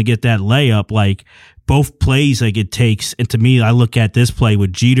finds him to get that layup. Like both plays, like it takes. And to me, I look at this play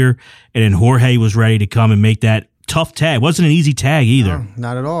with Jeter, and then Jorge was ready to come and make that tough tag. It wasn't an easy tag either. No,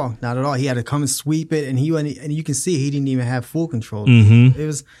 not at all. Not at all. He had to come and sweep it, and you can see he didn't even have full control. It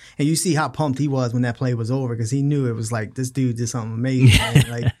was, and you see how pumped he was when that play was over because he knew it was like, this dude did something amazing, man.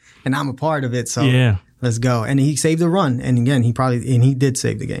 Like, and I'm a part of it. So let's go. And he saved the run. And again, he did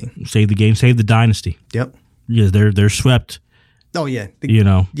save the game. Save the game. Save the dynasty. Yep. Yeah, they're swept. Oh yeah.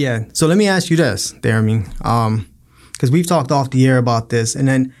 Yeah. So let me ask you this, Jeremy. Because because we've talked off the air about this, and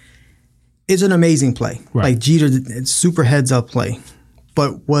then it's an amazing play. Right. Like Jeter, it's super heads up play.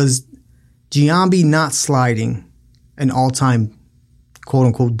 But was Giambi not sliding an all-time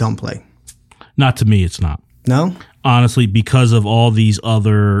quote-unquote dumb play? Not to me, it's not. No? Honestly, because of all these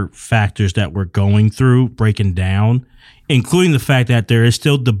other factors that we're going through, breaking down, including the fact that there is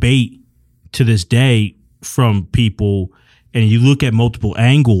still debate to this day from people, and you look at multiple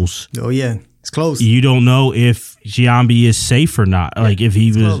angles. Oh, yeah. It's close. You don't know if Giambi is safe or not. Like if he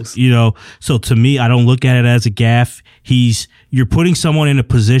was, close. you know. So to me, I don't look at it as a gaffe. You're putting someone in a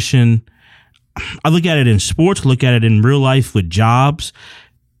position. I look at it in sports, look at it in real life with jobs.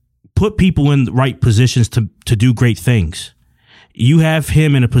 Put people in the right positions to do great things. You have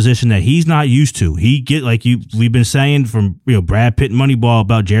him in a position that he's not used to. We've been saying from Brad Pitt and Moneyball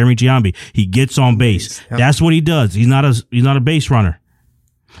about Jeremy Giambi. He gets on base. Yep. That's what he does. He's not a base runner.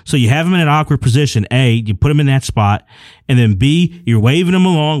 So you have him in an awkward position. A, you put him in that spot, and then B, you're waving him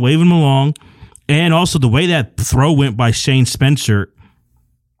along, and also the way that throw went by Shane Spencer.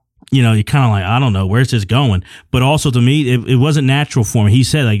 You're kind of like, I don't know, where's this going? But also to me, it wasn't natural for him. He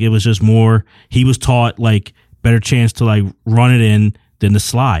said it was just more, he was taught better chance to run it in than to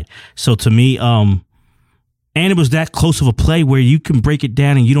slide. So to me, and it was that close of a play where you can break it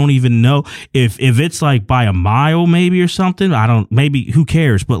down and you don't even know if it's by a mile maybe or something. Maybe who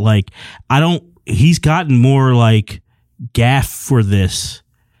cares? But he's gotten more gaff for this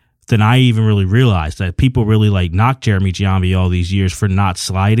than I even really realized. That people really knocked Jeremy Giambi all these years for not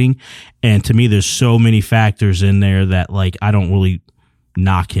sliding. And to me, there's so many factors in there that I don't really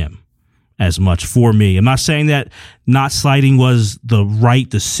knock him as much for me. I'm not saying that not sliding was the right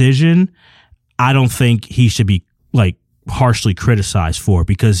decision. I don't think he should be harshly criticized for it,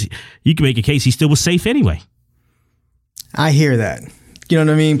 because you can make a case he still was safe anyway. I hear that. You know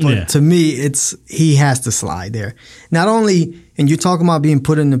what I mean? But to me, he has to slide there. Not only, and you're talking about being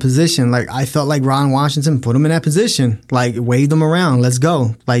put in a position, I felt like Ron Washington put him in that position, waved him around, let's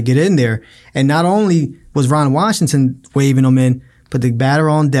go, get in there. And not only was Ron Washington waving him in, but the batter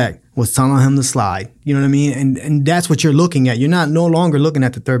on deck was telling him to slide. You know what I mean? And that's what you're looking at. You're no longer looking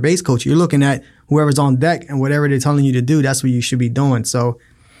at the third base coach. You're looking at whoever's on deck, and whatever they're telling you to do, that's what you should be doing. So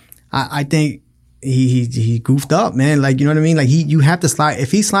I think he goofed up, man. You know what I mean? You have to slide.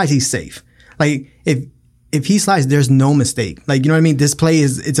 If he slides, he's safe. If he slides, there's no mistake. You know what I mean? This play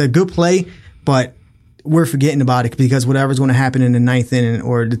it's a good play, but we're forgetting about it because whatever's going to happen in the 9th inning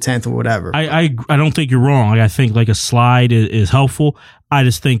or the 10th or whatever. I don't think you're wrong. I think a slide is helpful. I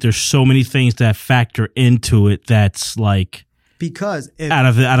just think there's so many things that factor into it that's because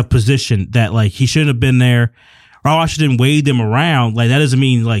out of position that he shouldn't have been there. Ron Washington waved him around. That doesn't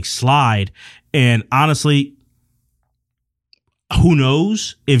mean slide. And honestly, who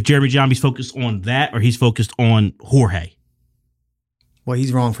knows if Jeremy Giambi's focused on that or he's focused on Jorge. Well,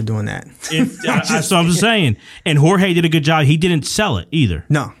 he's wrong for doing that. That's what I'm saying. And Jorge did a good job. He didn't sell it either.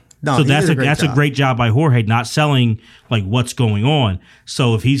 No. So that's a great job by Jorge, not selling what's going on.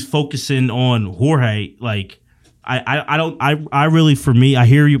 So if he's focusing on Jorge, I really, for me, I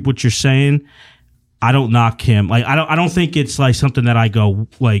hear what you're saying. I don't knock him. I don't think it's something that I go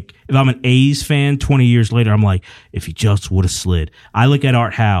if I'm an A's fan 20 years later, I'm if he just would have slid. I look at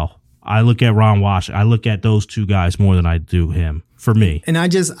Art Howe. I look at Ron Washington. I look at those two guys more than I do him. For me, and I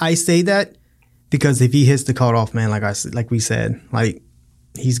say that because if he hits the cutoff, man, like we said,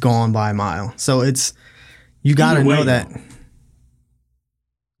 he's gone by a mile. So you got to know that.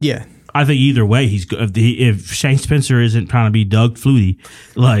 Yeah. I think either way, he's good. If Shane Spencer isn't trying to be Doug Flutie,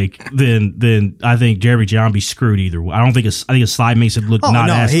 then I think Jeremy Giambi's screwed either way. I think a slide makes it look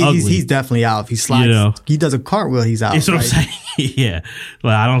as ugly. He's definitely out. If he slides, he does a cartwheel, he's out. That's what I'm saying. Yeah.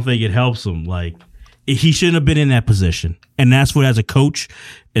 I don't think it helps him. He shouldn't have been in that position. And that's what, as a coach,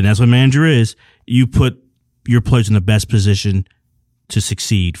 and that's what manager is, you put your players in the best position to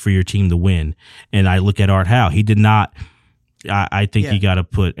succeed for your team to win. And I look at Art Howe. He did not. I think you got to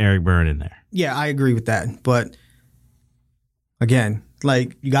put Eric Byrne in there. Yeah, I agree with that. But again,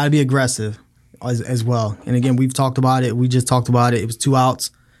 you got to be aggressive as well. And again, we've talked about it. We just talked about it. It was 2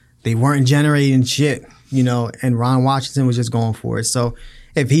 outs. They weren't generating shit, and Ron Washington was just going for it. So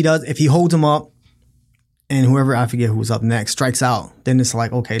if he holds him up, and whoever, I forget who was up next, strikes out, then it's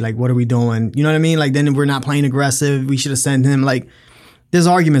okay, what are we doing? You know what I mean? Then we're not playing aggressive. We should have sent him. There's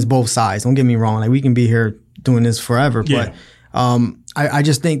arguments both sides. Don't get me wrong. We can be here doing this forever. Yeah. But I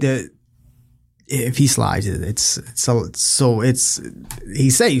just think that if he slides, it's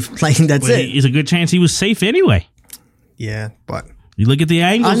he's safe. That's it. It's a good chance he was safe anyway. Yeah, but you look at the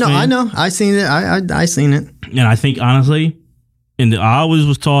angles. I know. I seen it. I seen it. And I think honestly, I always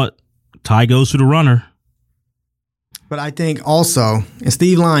was taught tie goes to the runner. But I think also, and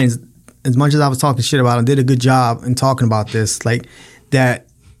Steve Lyons, as much as I was talking shit about him, did a good job in talking about this. Like that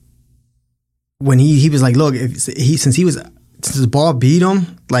when he was like, look, since the ball beat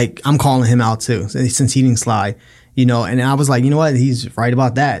him, like I'm calling him out too, since he didn't slide, you know. And I was like, you know what, he's right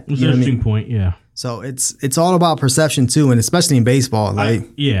about that. It's an interesting point, yeah. So it's all about perception too, and especially in baseball, like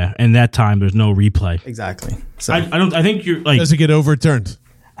and that time there's no replay. Exactly. So I think you're like, does it get overturned?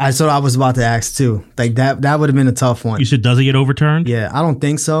 That's what I was about to ask too. Like that would have been a tough one. You said, does it get overturned? Yeah, I don't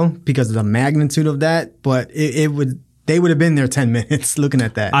think so because of the magnitude of that. But it would. They would have been there 10 minutes looking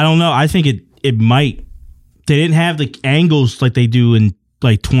at that. I don't know. I think it might. They didn't have the angles like they do in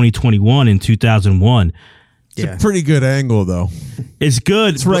like 2021 and 2001. It's a pretty good angle though. It's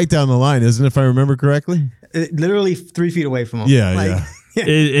good. It's right down the line, isn't it? If I remember correctly. Literally 3 feet away from him. Yeah, like, yeah.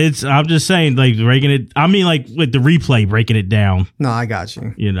 It's. I'm just saying, like breaking it. I mean, like with the replay, breaking it down. No, I got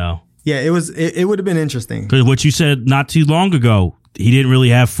you. You know. Yeah, it was. It would have been interesting. Because what you said not too long ago, he didn't really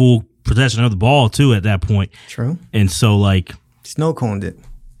have full possession of the ball too at that point. True. And so, like, snow coned it.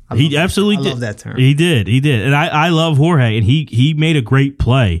 He absolutely did. I love that term. He did, and I love Jorge, and he made a great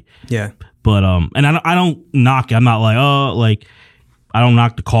play. Yeah. But and I don't knock. I'm not like I don't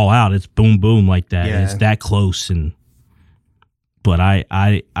knock the call out. It's boom boom like that. Yeah. It's that close But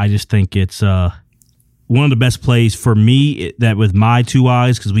I just think it's one of the best plays for me that with my two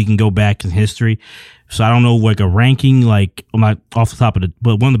eyes, because we can go back in history. So I don't know like a ranking, like I'm not off the top of it,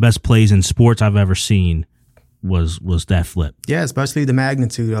 but one of the best plays in sports I've ever seen was that flip. Yeah, especially the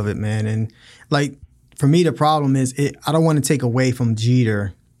magnitude of it, man. And like for me, the problem is I don't want to take away from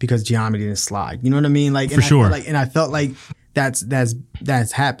Jeter because Giambi didn't slide. You know what I mean? Like for sure. And I felt like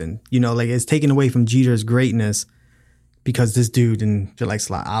that's happened. You know, like it's taken away from Jeter's greatness because this dude didn't feel like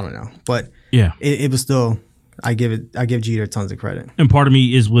slide. I don't know, but yeah, it was still. I give Jeter tons of credit. And part of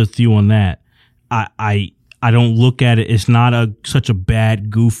me is with you on that. I don't look at it. It's not such a bad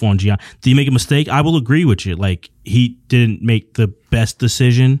goof on Giambi. Did he make a mistake? I will agree with you. Like he didn't make the best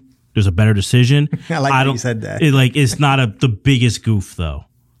decision. There's a better decision. I like how you said that. It's not the biggest goof though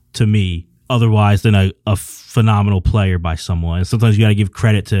to me. Otherwise than a phenomenal player by someone. And sometimes you got to give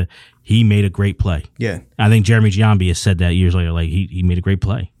credit to he made a great play. Yeah. I think Jeremy Giambi has said that years later. Like he made a great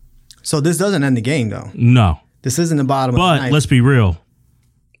play. So this doesn't end the game though. No. This isn't the bottom of the ninth. But let's be real.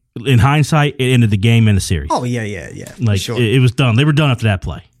 In hindsight, it ended the game and the series. Oh, yeah. Like, sure. it was done. They were done after that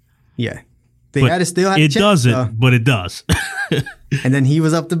play. Yeah. They But had to still have a it chance, doesn't, though. but it does. And then he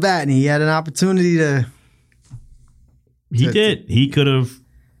was up the bat, and he had an opportunity to... He did. He could have,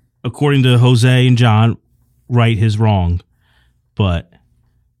 according to Jose and John, right his wrong. But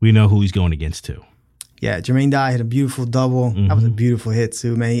we know who he's going against, too. Yeah, Jermaine Dye had a beautiful double. Mm-hmm. That was a beautiful hit,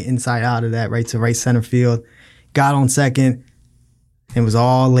 too, man. Inside out of that, right to right center field. Got on second. And was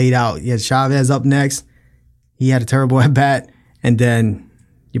all laid out. You had Chavez up next. He had a terrible at bat. And then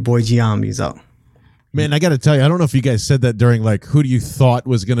your boy Giambi's up. Man, I got to tell you, I don't know if you guys said that during, like, who do you thought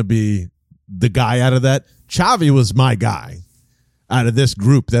was going to be the guy out of that? Chavi was my guy out of this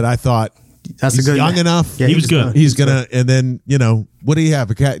group that I thought That's he's a good young man. enough. Yeah, He was good. He's going to, and then, you know, what do you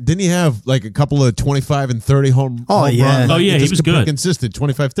have? Didn't he have like a couple of 25 and 30 home yeah. runs? Oh, yeah, he Just was good. Consistent,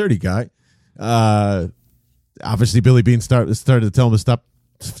 25-30 guy. Obviously, Billy Beane started to tell him to stop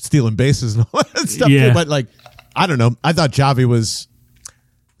stealing bases and all that stuff. Yeah. Too, but like, I don't know. I thought Chavi was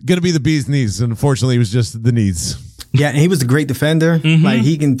going to be the bee's knees, and unfortunately, it was just the knees. Yeah, and he was a great defender. Mm-hmm. Like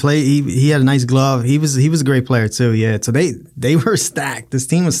he can play. He had a nice glove. He was a great player too. Yeah. So they were stacked. This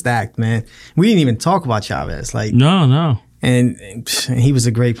team was stacked, man. We didn't even talk about Chavez. Like No. and he was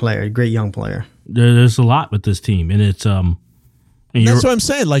a great player, a great young player. There's a lot with this team. And it's and That's what I'm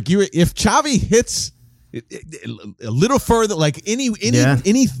saying. Like, if Chavi hits a little further, like any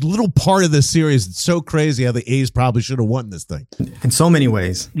little part of this series, it's so crazy how the A's probably should have won this thing. In so many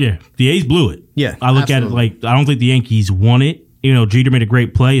ways. yeah, the A's blew it. Yeah, I look at it absolutely. like I don't think the Yankees won it. You know, Jeter made a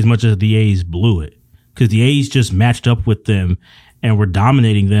great play as much as the A's blew it because the A's just matched up with them and were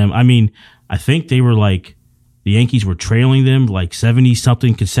dominating them. I mean, I think they were like the Yankees were trailing them like 70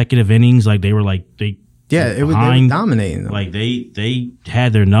 something consecutive innings. Like they were like they They behind. were dominating them. Like they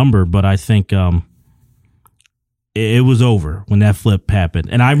had their number, but I think it was over when that flip happened.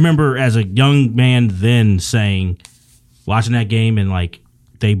 And I remember as a young man then watching that game and like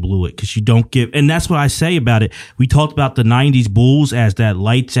they blew it because you don't give. And that's what I say about it. We talked about the 90s Bulls as that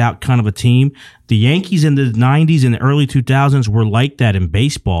lights out kind of a team. The Yankees in the 90s and the early 2000s were like that in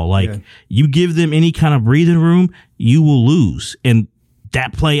baseball. Like you give them any kind of breathing room, you will lose. And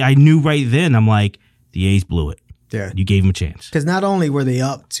that play, I knew right then, I'm like, the A's blew it. Yeah. You gave them a chance. Because not only were they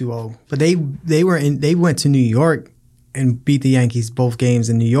up 2-0, but they went to New York and beat the Yankees both games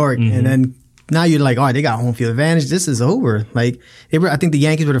in New York, and then now you're like, all right, they got home field advantage. This is over. Like, I think the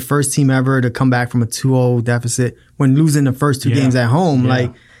Yankees were the first team ever to come back from a 2-0 deficit when losing the first 2 games at home. Yeah.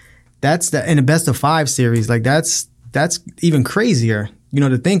 Like, that's in the best of 5 series. Like, that's even crazier,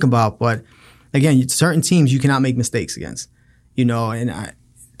 to think about. But again, certain teams you cannot make mistakes against, and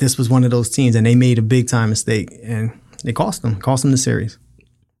this was one of those teams, and they made a big time mistake, and it cost them the series.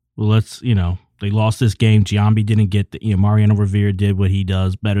 Well, they lost this game. Giambi didn't get Mariano Rivera did what he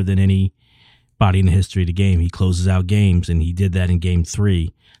does better than anybody in the history of the game. He closes out games, and he did that in Game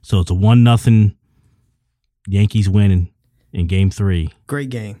 3. So it's a 1-0 Yankees win in Game 3. Great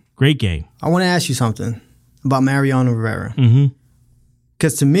game. Great game. I want to ask you something about Mariano Rivera.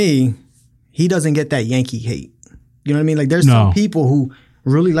 Because to me, he doesn't get that Yankee hate. You know what I mean? Like, there's some people who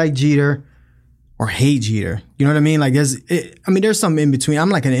really like Jeter or hate Jeter. You know what I mean? Like, there's some in between. I'm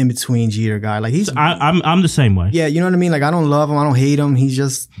like an in between Jeter guy. Like, I'm the same way. Yeah, you know what I mean? Like, I don't love him. I don't hate him. He's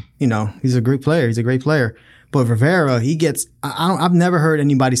just, he's a great player. He's a great player. But Rivera, he gets. I've never heard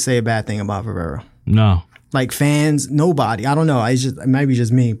anybody say a bad thing about Rivera. No. Like, fans, nobody. I don't know. It might be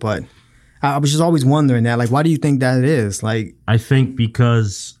just me, but I was just always wondering that. Like, why do you think that is? Like, I think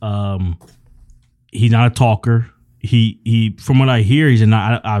because he's not a talker. He from what I hear, he's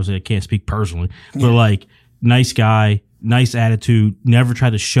not. Obviously, I can't speak personally, but like, nice guy, nice attitude. Never tried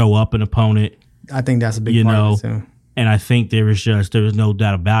to show up an opponent. I think that's a big part of it too. And I think there was no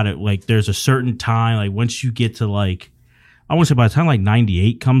doubt about it. Like, there's a certain time, like once you get to like, I want to say by the time like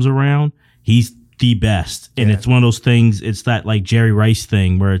 98 comes around, he's the best. And it's one of those things, it's that like Jerry Rice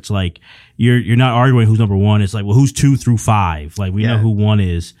thing where it's like you're not arguing who's number 1. It's like, well, who's 2 through 5? Like, we know who 1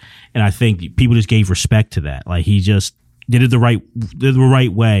 is. And I think people just gave respect to that. Like, he just did it the right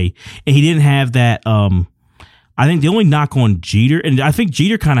way. And he didn't have that I think the only knock on Jeter, and I think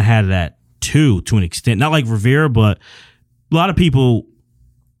Jeter kind of had that too, to an extent. Not like Rivera, but a lot of people,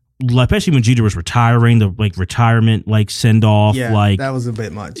 especially when Jeter was retiring, the like retirement like send off, like that was a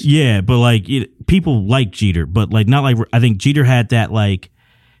bit much. Yeah, but like people like Jeter, but like not like I think Jeter had that like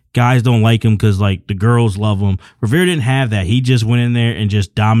guys don't like him because like the girls love him. Rivera didn't have that. He just went in there and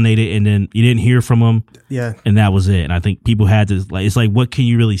just dominated, and then you didn't hear from him. Yeah, and that was it. And I think people had to like. It's like, what can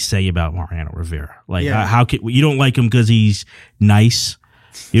you really say about Mariano Rivera? Like, how can you don't like him because he's nice?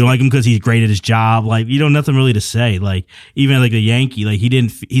 You don't like him because he's great at his job. Like, you don't nothing really to say. Like, even like a Yankee, like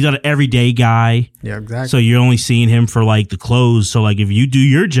he's not an everyday guy. Yeah, exactly. So you're only seeing him for like the clothes. So like, if you do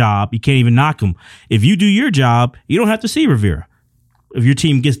your job, you can't even knock him. If you do your job, you don't have to see Rivera. If your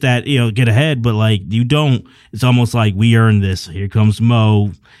team gets that, get ahead, but like you don't, it's almost like we earned this. Here comes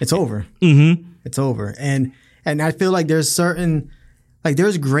Mo. It's over. It's over. And I feel like there's certain, like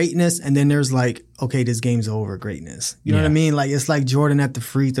there's greatness, and then there's like, okay, this game's over greatness. You know what I mean? Like, it's like Jordan at the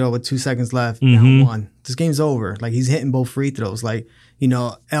free throw with 2 seconds left, down 1. This game's over. Like, he's hitting both free throws. Like,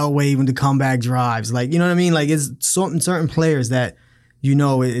 Elway when the comeback drives. Like, you know what I mean? Like, it's certain players that,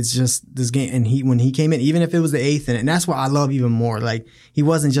 it's just this game. And when he came in, even if it was the 8th inning, and that's what I love even more. Like, he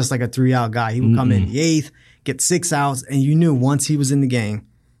wasn't just like a 3-out guy. He would come in the 8th, get 6 outs, and you knew once he was in the game,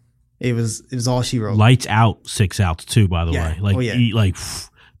 it was all she wrote. Lights out 6 outs too, by the way. Like,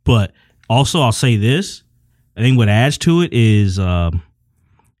 but also I'll say this. I think what adds to it is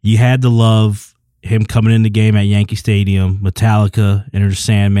you had to love him coming in the game at Yankee Stadium, Metallica, Enter the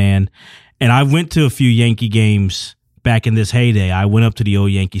Sandman. And I went to a few Yankee games back in this heyday. I went up to the old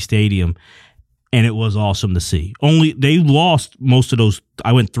Yankee Stadium, and it was awesome to see. Only they lost most of those.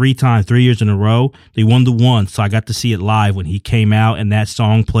 I went 3 times, 3 years in a row. They won the one, so I got to see it live when he came out and that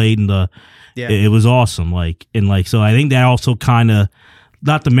song played. And it was awesome. So I think that also kind of,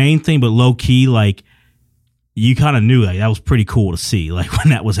 not the main thing, but low key, like you kind of knew that was pretty cool to see, like when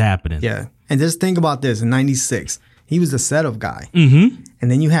that was happening. Yeah, and just think about this: in '96, he was the setup guy, and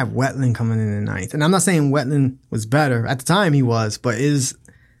then you have Wetland coming in the 9th. And I'm not saying Wetland was better at the time; he was, but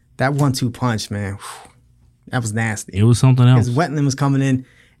that 1-2 punch, man, that was nasty. It was something else. Because Wetland was coming in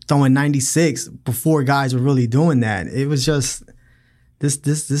throwing 96 before guys were really doing that. It was just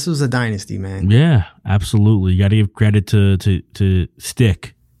this was a dynasty, man. Yeah, absolutely. You got to give credit to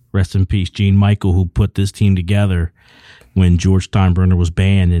Stick, rest in peace, Gene Michael, who put this team together when George Steinbrenner was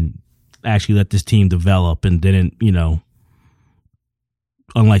banned and actually let this team develop and didn't,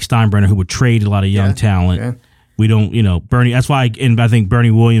 unlike Steinbrenner, who would trade a lot of young talent. Yeah. We don't, Bernie. That's why, I think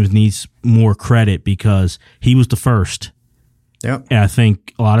Bernie Williams needs more credit because he was the first. Yep. And I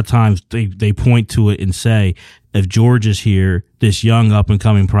think a lot of times they point to it and say, if George is here, this young up and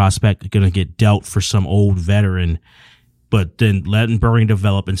coming prospect is going to get dealt for some old veteran. But then letting Bernie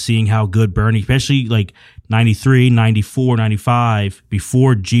develop and seeing how good Bernie, especially like 93, 94, 95,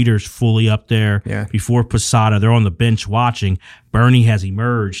 before Jeter's fully up there, before Posada, they're on the bench watching. Bernie has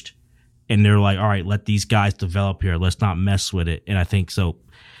emerged and they're like, all right, let these guys develop here. Let's not mess with it. And I think so.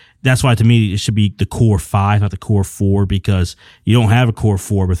 That's why to me it should be the core 5, not the core 4, because you don't have a core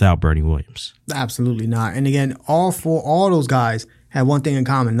 4 without Bernie Williams. Absolutely not. And again, all those guys had one thing in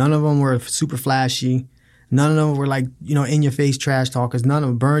common. None of them were super flashy. None of them were like, in your face trash talkers. None of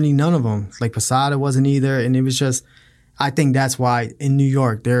them, Bernie, none of them. Like Posada wasn't either. And it was just, I think that's why in New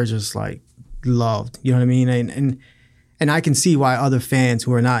York, they're just like loved. You know what I mean? And I can see why other fans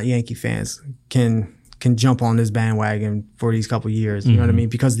who are not Yankee fans can jump on this bandwagon for these couple years. You know what I mean?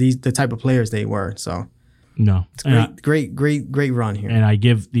 Because the type of players they were. So no, it's great run here. And I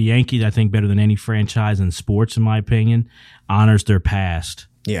give the Yankees, I think, better than any franchise in sports, in my opinion, honors their past.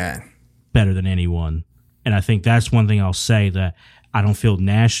 Yeah, better than anyone. And I think that's one thing I'll say that I don't feel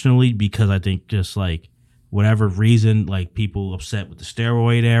nationally, because I think just like whatever reason, like people upset with the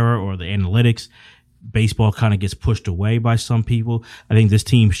steroid era or the analytics, baseball kind of gets pushed away by some people. I think this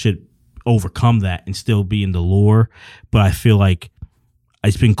team should overcome that and still be in the lore. But I feel like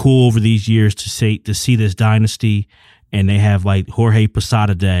it's been cool over these years to see this dynasty, and they have like Jorge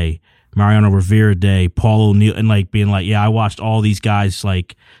Posada Day, Mariano Rivera Day, Paul O'Neill, and like being like, yeah, I watched all these guys,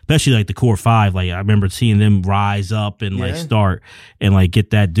 like especially like the core 5. Like I remember seeing them rise up and like start and like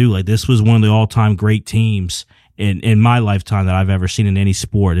get that due. Like this was one of the all-time great teams in my lifetime that I've ever seen in any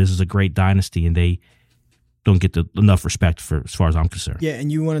sport. This is a great dynasty, and they don't get enough respect for, as far as I'm concerned. Yeah,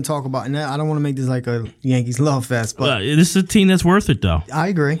 and you want to talk about, and I don't want to make this like a Yankees love fest, but this is a team that's worth it, though. I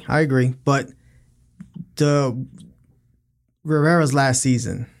agree. But the Rivera's last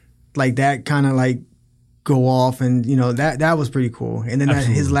season, like that kind of like go off, and that was pretty cool. And then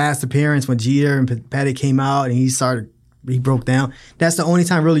his last appearance when Jeter and Pettit came out, and he broke down. That's the only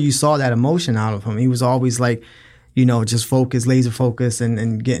time really you saw that emotion out of him. He was always like, just focus, laser focus,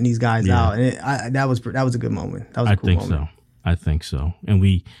 and getting these guys out. And that was a good moment. That was a cool moment. I think so. And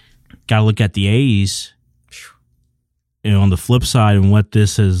we got to look at the A's, on the flip side, and what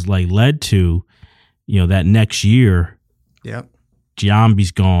this has like led to. That next year, yep,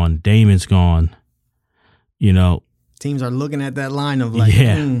 Giambi's gone, Damon's gone. Teams are looking at that line of like,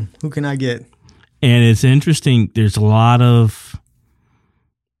 who can I get? And it's interesting. There's a lot of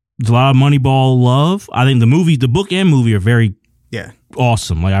Moneyball love. I think the book and movie are very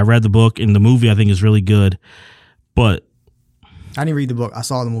awesome. Like I read the book, and the movie I think is really good. But I didn't read the book. I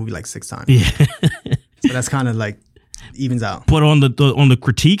saw the movie like 6 times. Yeah. So that's kind of like evens out. But on the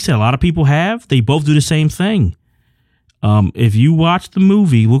critiques that a lot of people have, they both do the same thing. If you watch the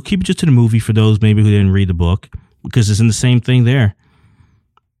movie, we'll keep it just to the movie for those maybe who didn't read the book, because it's in the same thing there.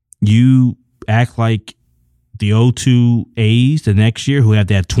 You act like the 0-2 A's the next year, who had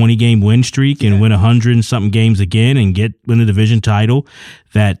that 20-game win streak and win 100 and something games again and win the division title,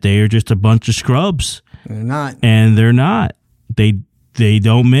 that they are just a bunch of scrubs. They're not. And they're not. They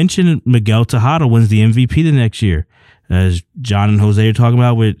don't mention Miguel Tejada wins the MVP the next year, as John and Jose are talking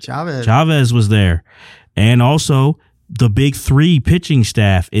about with Chavez was there. And also the big 3 pitching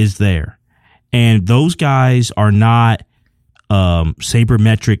staff is there. And those guys are not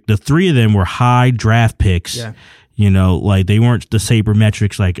sabermetric. The 3 of them were high draft picks. Yeah. Like they weren't the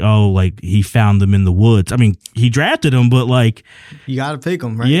sabermetrics like, like he found them in the woods. I mean, he drafted them, but like you got to pick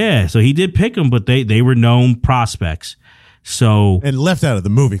them, right? Yeah, so he did pick them, but they were known prospects. So and left out of the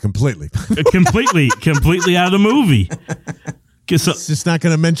movie completely. completely out of the movie. It's just not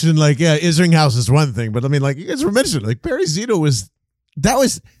going to mention like, Isringhouse is one thing, but I mean, like you guys were mentioning, like Barry Zito was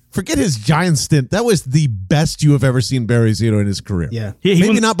forget his Giant stint. That was the best you have ever seen Barry Zito in his career. Yeah.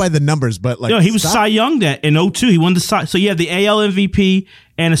 Maybe not by the numbers, but like he was Cy Young that in 2002. He won the Cy. So you have the AL MVP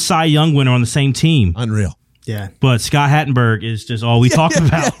and a Cy Young winner on the same team. Unreal. Yeah. But Scott Hattenberg is just all we talk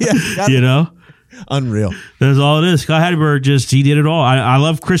about. Unreal. That's all it is. Scott Hattenberg he did it all. I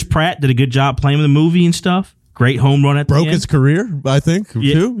love Chris Pratt. Did a good job playing in the movie and stuff. Great home run at the end. Broke his career, I think,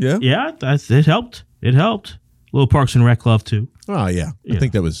 too. Yeah. Yeah, it helped. It helped. A little Parks and Rec love, too. Oh, yeah. I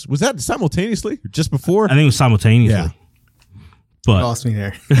think that was that simultaneously or just before? I think it was simultaneously. Yeah. But lost me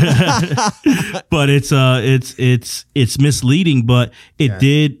there. But it's misleading, but they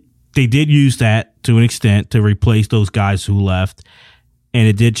did use that to an extent to replace those guys who left, and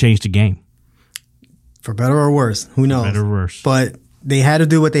it did change the game. For better or worse, who knows? Better or worse. But they had to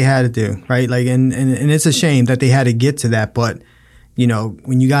do what they had to do, right? Like, and it's a shame that they had to get to that. But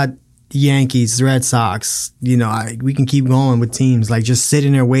when you got the Yankees, the Red Sox, we can keep going with teams like just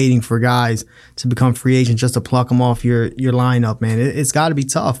sitting there waiting for guys to become free agents just to pluck them off your lineup, man. It's got to be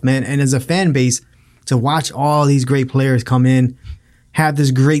tough, man. And as a fan base, to watch all these great players come in, have this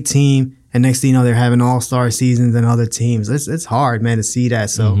great team, and next thing you know, they're having all-star seasons and other teams. It's hard, man, to see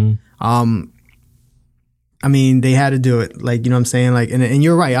that. So, I mean, they had to do it. Like, you know what I'm saying? Like, and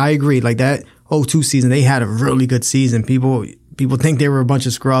you're right. I agree. Like that 2002 season, they had a really good season. People think they were a bunch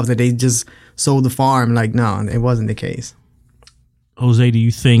of scrubs, that they just sold the farm. Like, no, it wasn't the case. Jose, do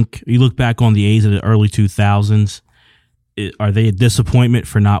you think, you look back on the A's of the early 2000s, are they a disappointment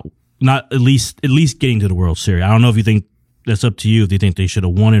for not at least getting to the World Series? I don't know if you think, that's up to you, if you think they should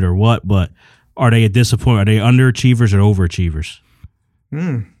have won it or what, but are they a disappointment? Are they underachievers or overachievers?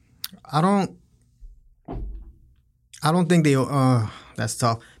 I don't think they. That's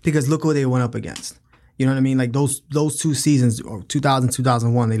tough, because look what they went up against. You know what I mean? Like those 2 seasons, 2000,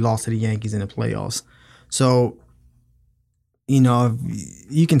 2001, they lost to the Yankees in the playoffs. So, you know,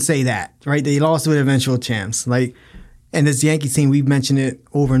 you can say that, right? They lost to the eventual champs. Like, and this Yankees team, we've mentioned it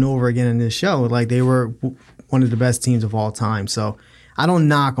over and over again in this show. Like, they were one of the best teams of all time. So I don't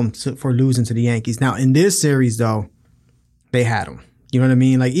knock them for losing to the Yankees. Now, in this series, though, they had them. You know what I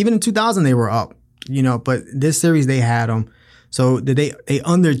mean? Like, even in 2000, they were up. You know, but this series they had them. So they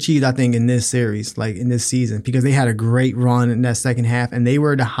underachieved, I think, in this series, like in this season, because they had a great run in that second half, and they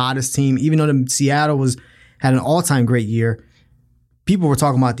were the hottest team. Even though Seattle had an all-time great year, people were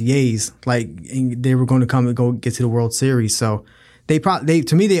talking about the A's, like they were going to come and go get to the World Series. So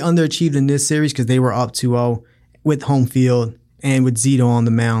to me, they underachieved in this series because they were up 2-0 with home field and with Zito on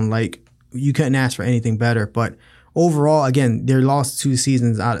the mound. Like, you couldn't ask for anything better. But overall, again, they lost 2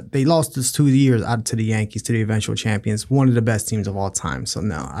 seasons out. They lost this 2 years out to the Yankees, to the eventual champions, one of the best teams of all time. So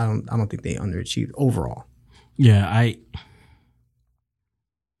no, I don't think they underachieved overall. Yeah, I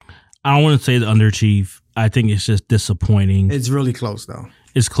don't want to say the underachieve. I think it's just disappointing. It's really close though.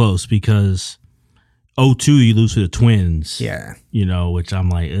 It's close because 2002 you lose to the Twins. Yeah, you know, which I'm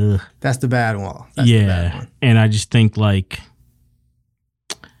like, ugh. That's the bad one. That's the bad one. And I just think, like,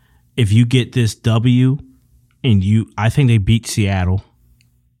 if you get this W. And I think they beat Seattle.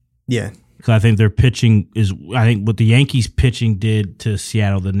 Yeah. Because I think their pitching I think what the Yankees pitching did to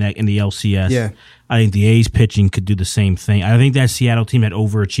Seattle in the LCS. Yeah. I think the A's pitching could do the same thing. I think that Seattle team had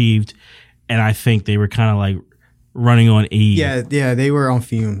overachieved, and I think they were kind of like running on E. Yeah, they were on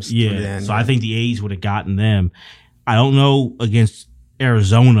fumes. Yeah. So I think the A's would have gotten them. I don't know against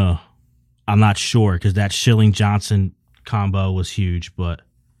Arizona. I'm not sure, because that Schilling-Johnson combo was huge, but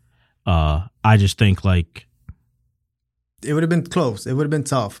I just think, like, it would have been close. It would have been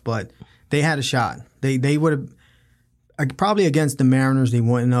tough, but they had a shot. They would have, probably against the Mariners, they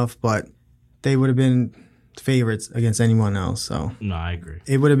wouldn't have, but they would have been favorites against anyone else. So no, I agree.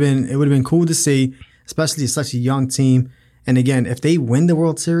 It would have been cool to see, especially such a young team. And again, if they win the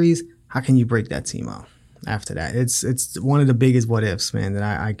World Series, how can you break that team up after that? It's one of the biggest what ifs, man,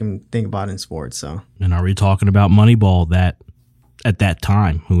 that I can think about in sports. So, and are we talking about Moneyball at that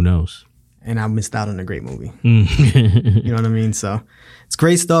time? Who knows? And I missed out on a great movie. You know what I mean? So it's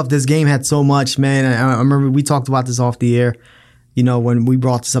great stuff. This game had so much, man. I remember we talked about this off the air. You know, when we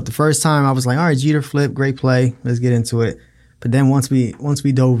brought this up the first time, I was like, all right, Jeter flip, great play. Let's get into it. But then once we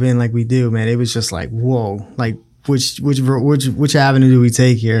dove in like we do, man, it was just like, whoa, like which avenue do we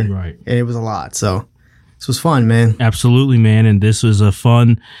take here? Right. And it was a lot. So this was fun, man. Absolutely, man. And this was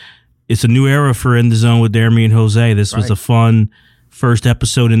it's a new era for In the Zone with Jeremy and Jose. This was a fun first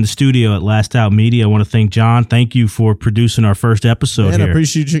episode in the studio at Last Out Media. I want to thank John. Thank you for producing our first episode here. I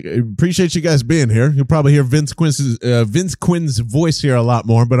appreciate you guys being here. You'll probably hear Vince Quinn's voice here a lot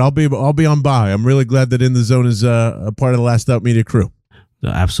more, but I'll be on by. I'm really glad that In the Zone is a part of the Last Out Media crew.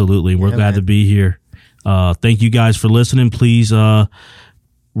 Absolutely. We're glad to be here. Thank you guys for listening. Please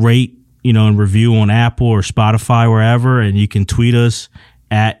rate, and review on Apple or Spotify, wherever, and you can tweet us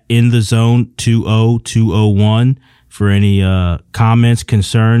at In the Zone 20201. For any comments,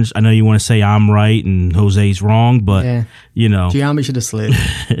 concerns. I know you want to say I'm right and Jose's wrong, but, Giambi should have slid.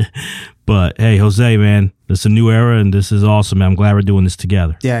 But, hey, Jose, man, it's a new era, and this is awesome, man. I'm glad we're doing this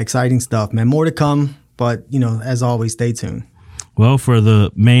together. Yeah, exciting stuff, man. More to come, but, as always, stay tuned. Well, for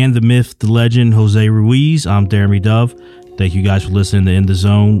the man, the myth, the legend, Jose Ruiz, I'm Jeremy Dove. Thank you guys for listening to In the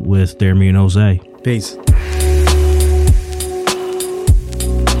Zone with Jeremy and Jose. Peace.